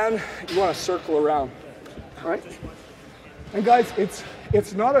you land, you want to circle around. Right? And guys,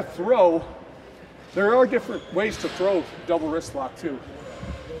 it's not a throw. There are different ways to throw double wrist lock too.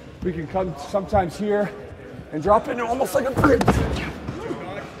 We can come sometimes here and drop into almost like a bridge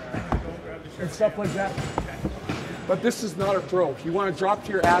and stuff like that. But this is not a throw. You want to drop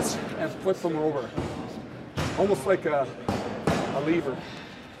to your ass and flip them over. Almost like a lever.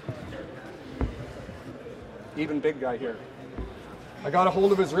 Even big guy here. I got a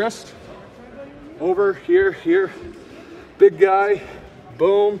hold of his wrist. Over, here, here. Big guy,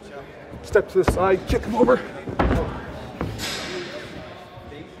 boom. Step to the side, kick him over.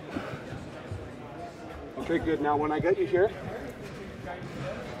 Okay, good. Now when I get you here.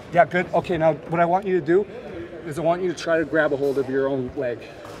 Yeah, good. Okay, now what I want you to do is I want you to try to grab a hold of your own leg.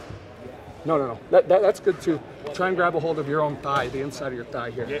 No. That's good too. Try and grab a hold of your own thigh, the inside of your thigh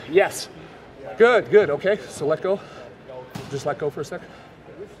here. Yes. Good. Okay, so let go. Just let go for a second.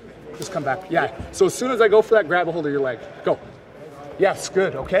 Just come back. Yeah. So as soon as I go for that, grab a hold of your leg. Go. Yes,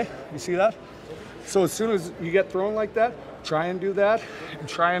 good, okay? You see that? So as soon as you get thrown like that, try and do that, and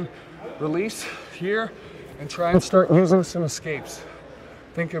try and release here, and try and start using some escapes.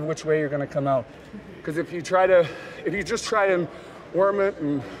 Think of which way you're gonna come out. Because if you just try and worm it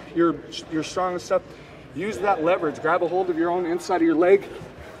and you're strong and stuff, use that leverage, grab a hold of your own inside of your leg.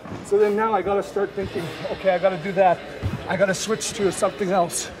 So then now I gotta start thinking, okay, I gotta do that. I gotta switch to something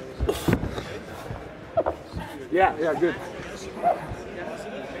else. Yeah, good.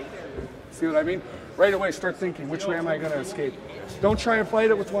 See what I mean? Right away, start thinking, which way am I gonna escape? Don't try and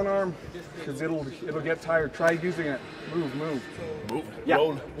fight it with one arm, because it'll get tired. Try using it. Move. Yeah,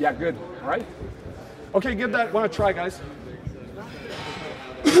 roll. Yeah, good. All right. Okay, give that one a try, guys.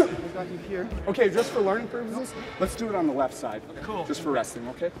 Okay, just for learning purposes, let's do it on the left side. Cool. Just for resting,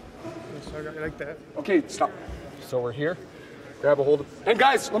 okay? So I like that. Okay, stop. So we're here. Grab a hold of. And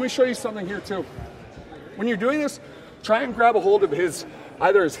guys, let me show you something here too. When you're doing this, try and grab a hold of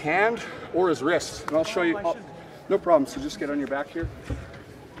either his hand or his wrist, and I'll show you. No problem. So just get on your back here.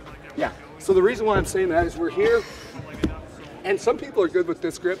 Yeah. So the reason why I'm saying that is we're here, and some people are good with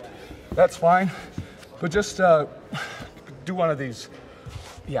this grip. That's fine, but just do one of these.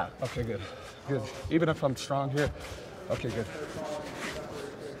 Yeah. Okay. Good. Good. Even if I'm strong here. Okay. Good.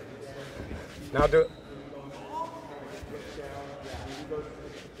 Now do it.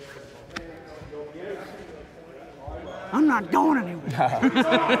 I'm not going anywhere.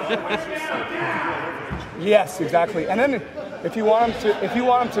 Yes, exactly. And then if you want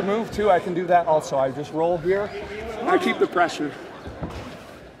him to move too, I can do that also. I just roll here. And I keep the pressure.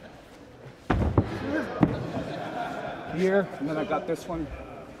 Here, and then I got this one.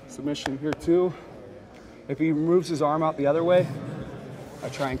 Submission here too. If he moves his arm out the other way, I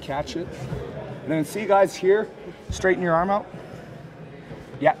try and catch it. And then see guys here, straighten your arm out.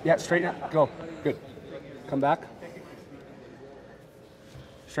 Yeah, straighten it. Go. Good. Come back.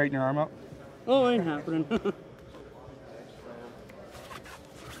 Straighten your arm out. Oh, ain't happening.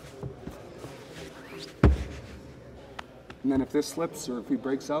 And then if this slips or if he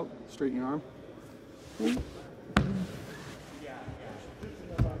breaks out, straighten your arm.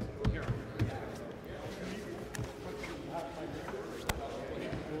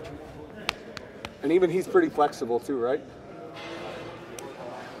 And even he's pretty flexible too, right?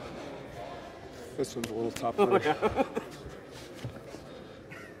 This one's a little tough. Oh, yeah.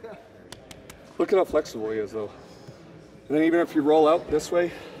 Look at how flexible he is though. And then even if you roll out this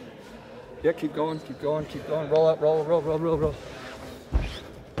way, yeah, keep going. Roll out, roll.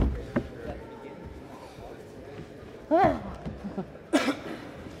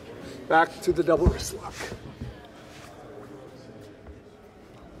 Back to the double wrist lock.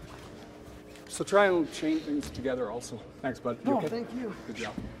 So try and chain things together also. Thanks, bud. You okay? Thank you. Good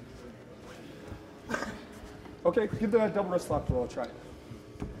job. Okay, give the double wrist lock roll a try.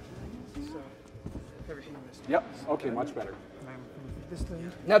 Yep, okay, much better.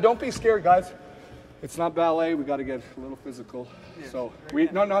 Now don't be scared, guys. It's not ballet, we gotta get a little physical. Yeah. So,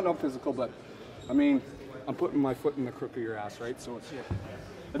 not physical, but I mean, I'm putting my foot in the crook of your ass, right? So it's,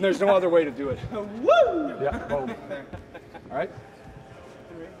 and there's no other way to do it. Woo! Yeah, boom. All right?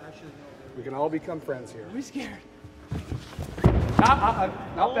 We can all become friends here. I'm scared.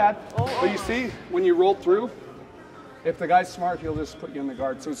 Not bad. But you see, when you roll through, if the guy's smart, he'll just put you in the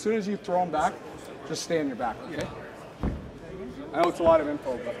guard. So as soon as you throw him back, just stay on your back, okay? I know it's a lot of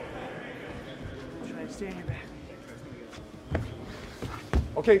info, but. Try to stay on your back.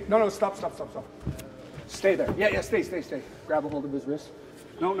 Okay, no, stop. Stay there. Yeah, stay. Grab a hold of his wrist.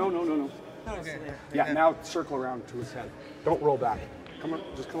 No. Okay. Yeah, now circle around to his head. Don't roll back. Come on,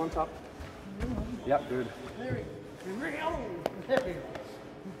 just come on top. Yeah, good.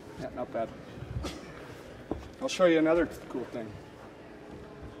 Yeah, not bad. I'll show you another cool thing.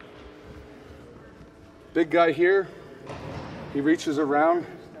 Big guy here, he reaches around,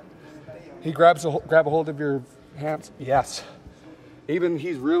 he grab a hold of your hands. Yes. Even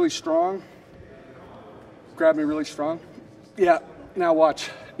he's really strong. Grab me really strong. Yeah, now watch.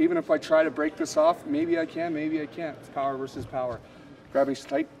 Even if I try to break this off, maybe I can, maybe I can't. It's power versus power. Grab me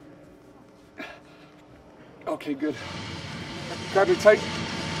tight. Okay, good. Grab me tight.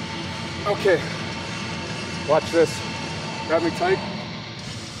 Okay. Watch this. Grab me tight.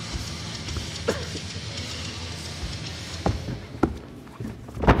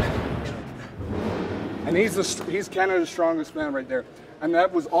 And he's Canada's strongest man right there. And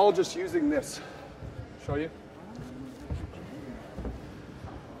that was all just using this. Show you.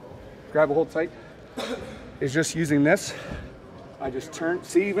 Grab a hold tight. Is just using this. I just turn.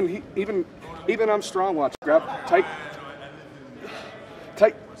 See, even I'm strong. Watch. Grab tight.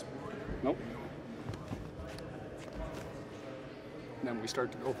 Tight. Nope. then we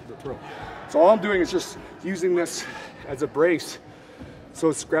start to go for the throw. So all I'm doing is just using this as a brace. So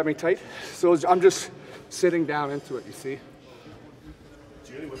it's grabbing tight. So I'm just sitting down into it, you see?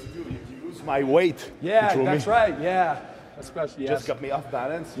 Julie, what you do? You use my weight. Yeah, that's right, yeah. Especially, yes. Just got me off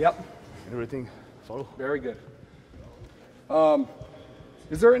balance. Yep. And everything. Follow. Very good.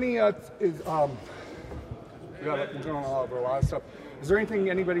 Is there any, we're going all over a lot of stuff. Is there anything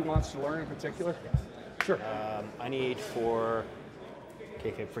anybody wants to learn in particular? Sure. I need for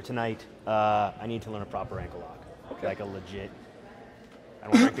tonight, I need to learn a proper ankle lock. Okay. Like a legit, I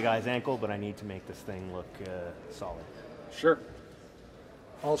don't want to break the guy's ankle, but I need to make this thing look solid. Sure.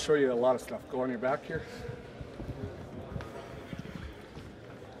 I'll show you a lot of stuff. Go on your back here.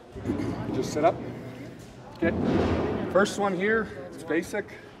 Just sit up. Okay. First one here, it's basic.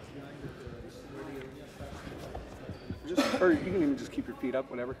 Or you can even just keep your feet up,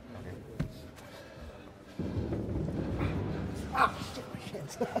 whatever.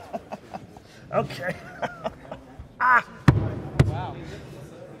 Okay. Wow.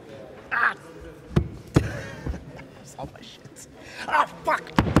 All my shit. Ah, fuck!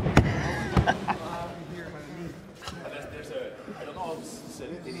 I don't know how to say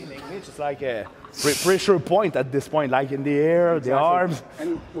it in English. It's like a pressure point at this point, like in the air, the arms.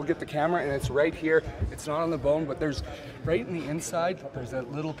 And we'll get the camera, and it's right here. It's not on the bone, but there's right in the inside. There's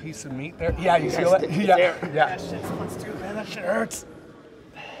that little piece of meat there. Yeah, you feel it? Yeah, yeah. That shit wants to, man. That shit hurts.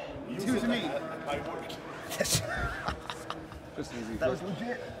 Excuse me. Just easy. That was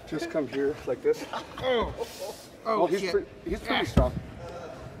legit. Just come here like this. Oh, he's shit. he's pretty strong.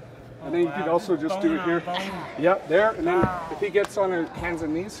 And then you could also just do it here. Yep, there. And then if he gets on his hands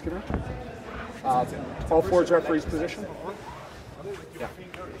and knees, come here. All fours referee's position. Yeah.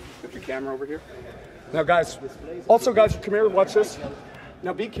 Get the camera over here. Now, guys. Also, guys, come here. Watch this.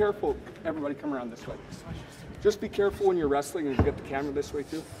 Now, be careful. Everybody, come around this way. Just be careful when you're wrestling and you get the camera this way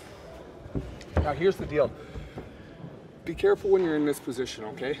too. Now, here's the deal. Be careful when you're in this position,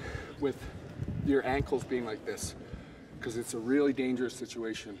 okay? With your ankles being like this, because it's a really dangerous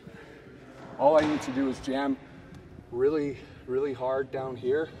situation. All I need to do is jam really, really hard down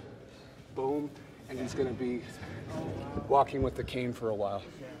here, boom, and he's gonna be walking with the cane for a while,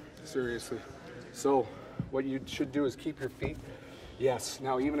 seriously. So what you should do is keep your feet. Yes,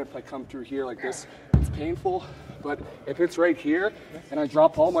 now even if I come through here like this, it's painful, but if it's right here and I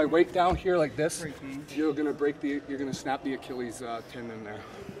drop all my weight down here like this, you're gonna snap the Achilles tendon there.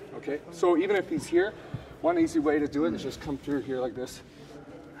 Okay, so even if he's here, one easy way to do it is just come through here like this.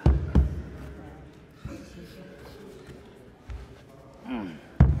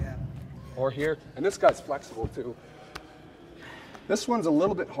 Or here, and this guy's flexible too. This one's a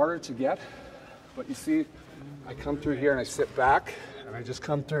little bit harder to get, but you see, I come through here and I sit back, and I just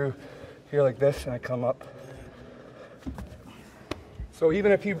come through here like this, and I come up. So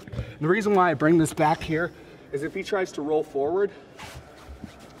even if the reason why I bring this back here is if he tries to roll forward,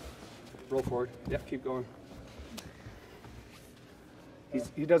 yeah, keep going.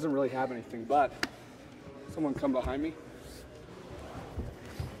 He doesn't really have anything, but someone come behind me.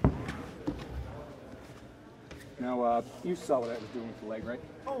 Now, you saw what I was doing with the leg, right?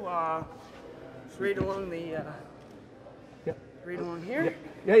 Oh, right along the, Yeah. right along here?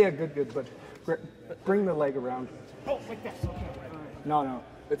 Yeah, good, but bring the leg around. Oh, like this, okay. All right. No,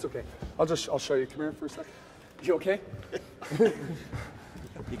 it's okay. I'll show you. Come here for a second. You okay?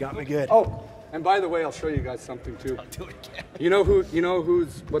 You got me good. Oh, and by the way, I'll show you guys something too. I'll do it again. You know who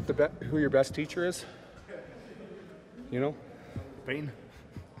your best teacher is? You know? Pain.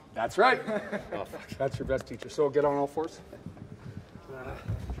 That's right. Oh, fuck. That's your best teacher. So get on all fours.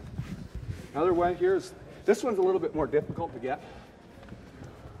 Another way here is, this one's a little bit more difficult to get.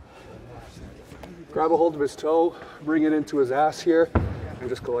 Grab a hold of his toe, bring it into his ass here, and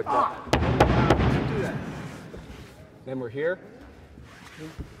just go like that. Then we're here.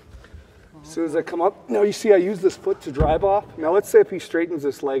 As soon as I come up, now you see I use this foot to drive off. Now let's say if he straightens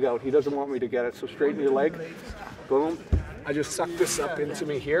this leg out, he doesn't want me to get it, so straighten your leg. Boom. I just suck this up into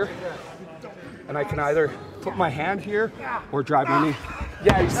me here, and I can either put my hand here or drive my knee.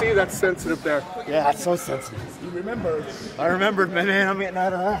 Yeah, you see that's sensitive there. Yeah, that's so sensitive. You remember? I remembered, man. I'm getting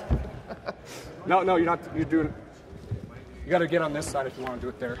out of that. No, you're not. You're doing it. You got to get on this side if you want to do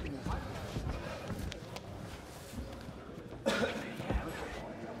it there.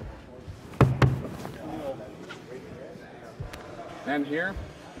 And here,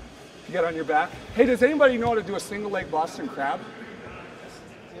 you get on your back. Hey, does anybody know how to do a single leg Boston crab?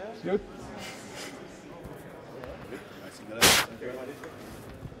 Yeah. Dude?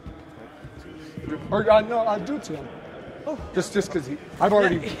 Or no, do it to him. Oh. Just because I've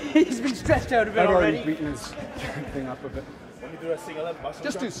already. He's been stretched out a bit I've already already. beaten his thing up a bit. want me to do a single leg muscle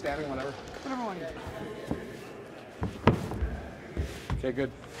Just drop? do standing, whatever. Whatever one. Okay,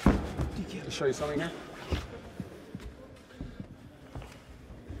 good. I'll show you something here.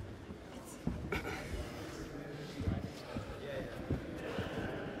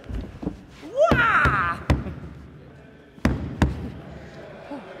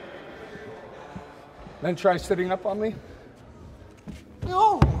 Then try sitting up on me.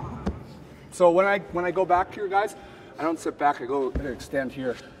 No. So when I go back here, guys, I don't sit back. I go and extend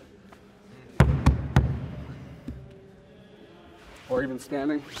here, or even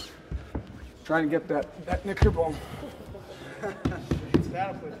standing, trying to get that knicker bone.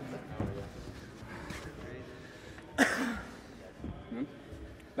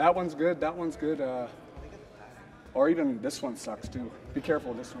 That one's good. That one's good. Or even this one sucks too. Be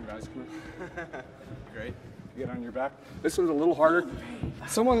careful with this one, guys. Great. Get on your back. This one's a little harder.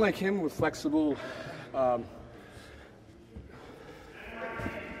 Someone like him with flexible.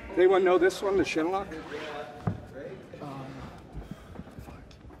 Anyone know this one, the shin lock?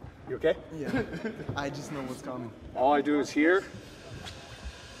 You okay? Yeah. I just know what's coming. All I do is here.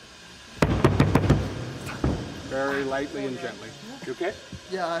 Very lightly and gently. You okay?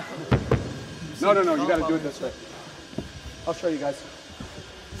 Yeah. No, you gotta do it this way. I'll show you guys.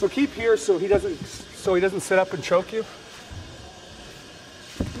 So keep here so he doesn't sit up and choke you.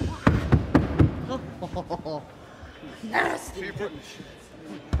 Yes.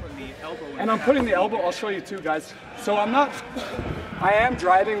 And I'm putting the elbow, I'll show you too, guys. So I am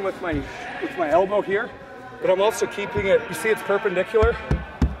driving with my elbow here, but I'm also keeping it, you see it's perpendicular?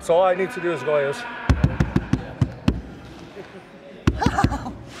 So all I need to do is go like this.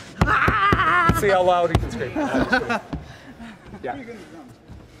 See how loud he can scream. Yeah.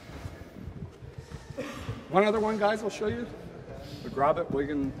 One other one, guys, I'll show you. The grab it,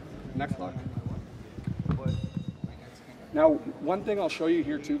 Wigan neck lock. Now, one thing I'll show you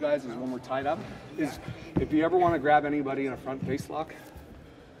here too, guys, is when we're tied up, is if you ever want to grab anybody in a front face lock,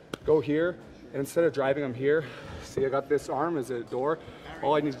 go here, and instead of driving them here, see I got this arm as a door,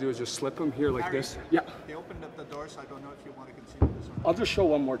 all I need to do is just slip them here like this. Yeah. They opened up the door, so I don't know if you want to continue this one. I'll just show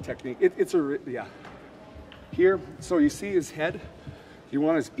one more technique. Yeah. Here, so you see his head, you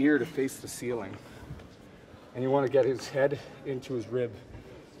want his ear to face the ceiling. And you want to get his head into his rib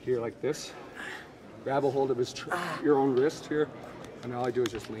here like this. Grab a hold of your own wrist here, and all I do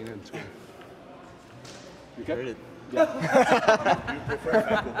is just lean into him. You get it? Yeah. You prefer if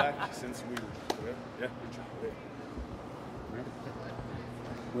I go back since we... Yeah.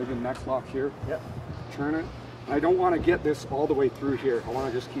 Wigan neck lock here. Yeah. Turn it. I don't want to get this all the way through here. I want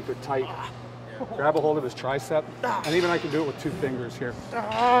to just keep it tight. Grab a hold of his tricep, and even I can do it with 2 fingers here.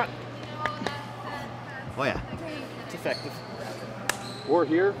 Oh yeah, it's effective. Or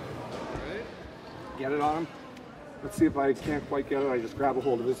here. Get it on him. Let's see if I can't quite get it. I just grab a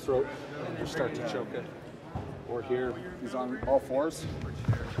hold of his throat and just start to choke it. Or here, he's on all 4s.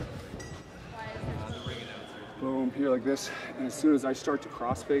 Boom, here like this. And as soon as I start to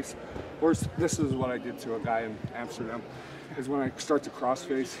cross face, or this is what I did to a guy in Amsterdam, is when I start to cross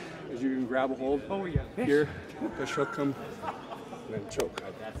face, is you can grab a hold here, push hook him, and then choke.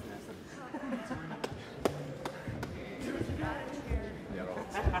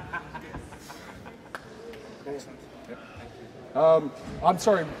 I'm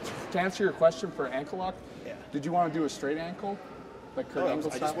sorry, to answer your question for ankle lock, did you want to do a straight ankle? Like Kurt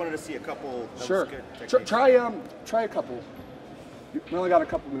Angle I style? just wanted to see a couple. Sure. Try a couple. We only got a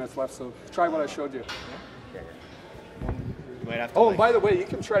couple minutes left, so try what I showed you. You might have to. Oh, and by the way, you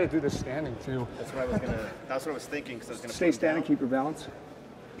can try to do this standing too. That's what I was gonna. That's what I was thinking because I was gonna. Stay standing, keep your balance.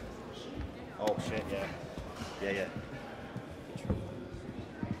 Oh shit! Yeah.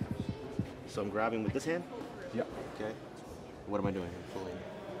 So I'm grabbing with this hand. Yep. Okay. What am I doing? I'm pulling.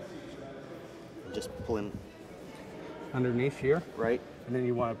 I'm just pulling. Underneath here. Right. And then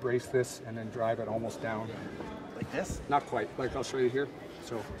you want to brace this and then drive it almost down. Like this? Not quite. Like I'll show you here.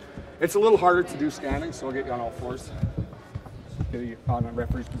 So it's a little harder to do standing, so I'll get you on all 4s. Get you on a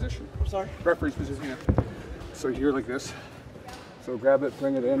referee's position. I'm sorry. Referee's position, yeah. So here like this. So grab it,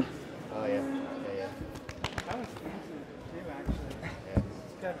 bring it in. Oh yeah. That one's fancy too, actually. Yeah.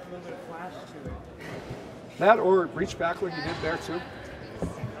 It's got a little bit of flash to it. That or reach back like you did there too.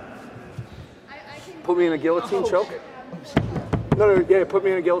 Put me in a guillotine choke. No, yeah, put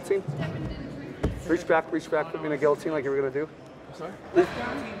me in a guillotine. Reach back, put me in a guillotine like you were gonna do. Sorry? Left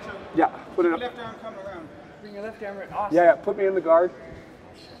arm choke. Yeah, put it up. Left arm come around. Bring your left arm right. Awesome. Yeah, put me in the guard.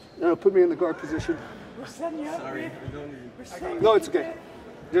 No, put me in the guard position. We're setting you up. Sorry. No, it's okay.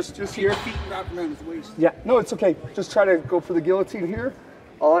 Just here. Feet wrapped around his waist. Yeah, no, it's okay. Just try to go for the guillotine here.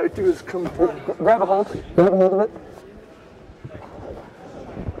 All I do is come, grab a hold of it.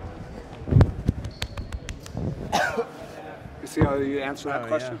 see how you answer that Oh,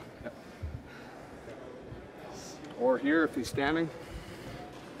 question? Yeah. Or here, if he's standing,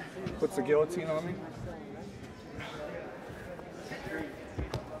 puts the guillotine on me.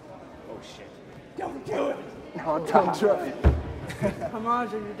 Oh shit. Don't do it. No, don't do it. Come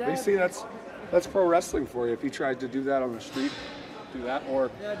on, you're You dead. see, that's pro wrestling for you. If he tried to do that on the street, do that, or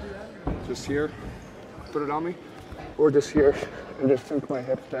just here, put it on me, or just here and just sink my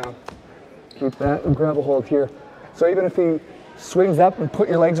hips down. Keep that and grab a hold here. So even if he swings up and put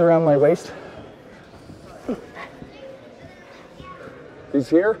your legs around my waist, he's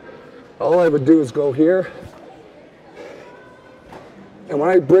here. All I would do is go here, and when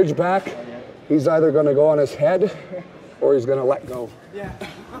I bridge back, he's either going to go on his head or he's going to let go. Yeah.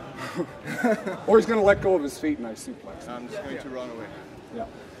 Or he's going to let go of his feet and I suplex. I'm just going to run away. Yeah.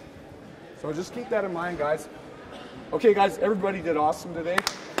 So just keep that in mind, guys. Okay, guys, everybody did awesome today.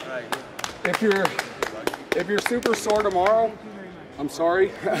 All right, good. If you're super sore tomorrow, I'm sorry.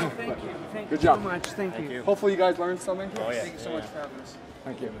 Thank you. Thank Good you job. so much. Thank you. Hopefully you guys learned something. Oh yeah. Thank you so much for having us.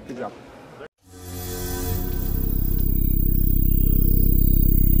 Thank you. Good job.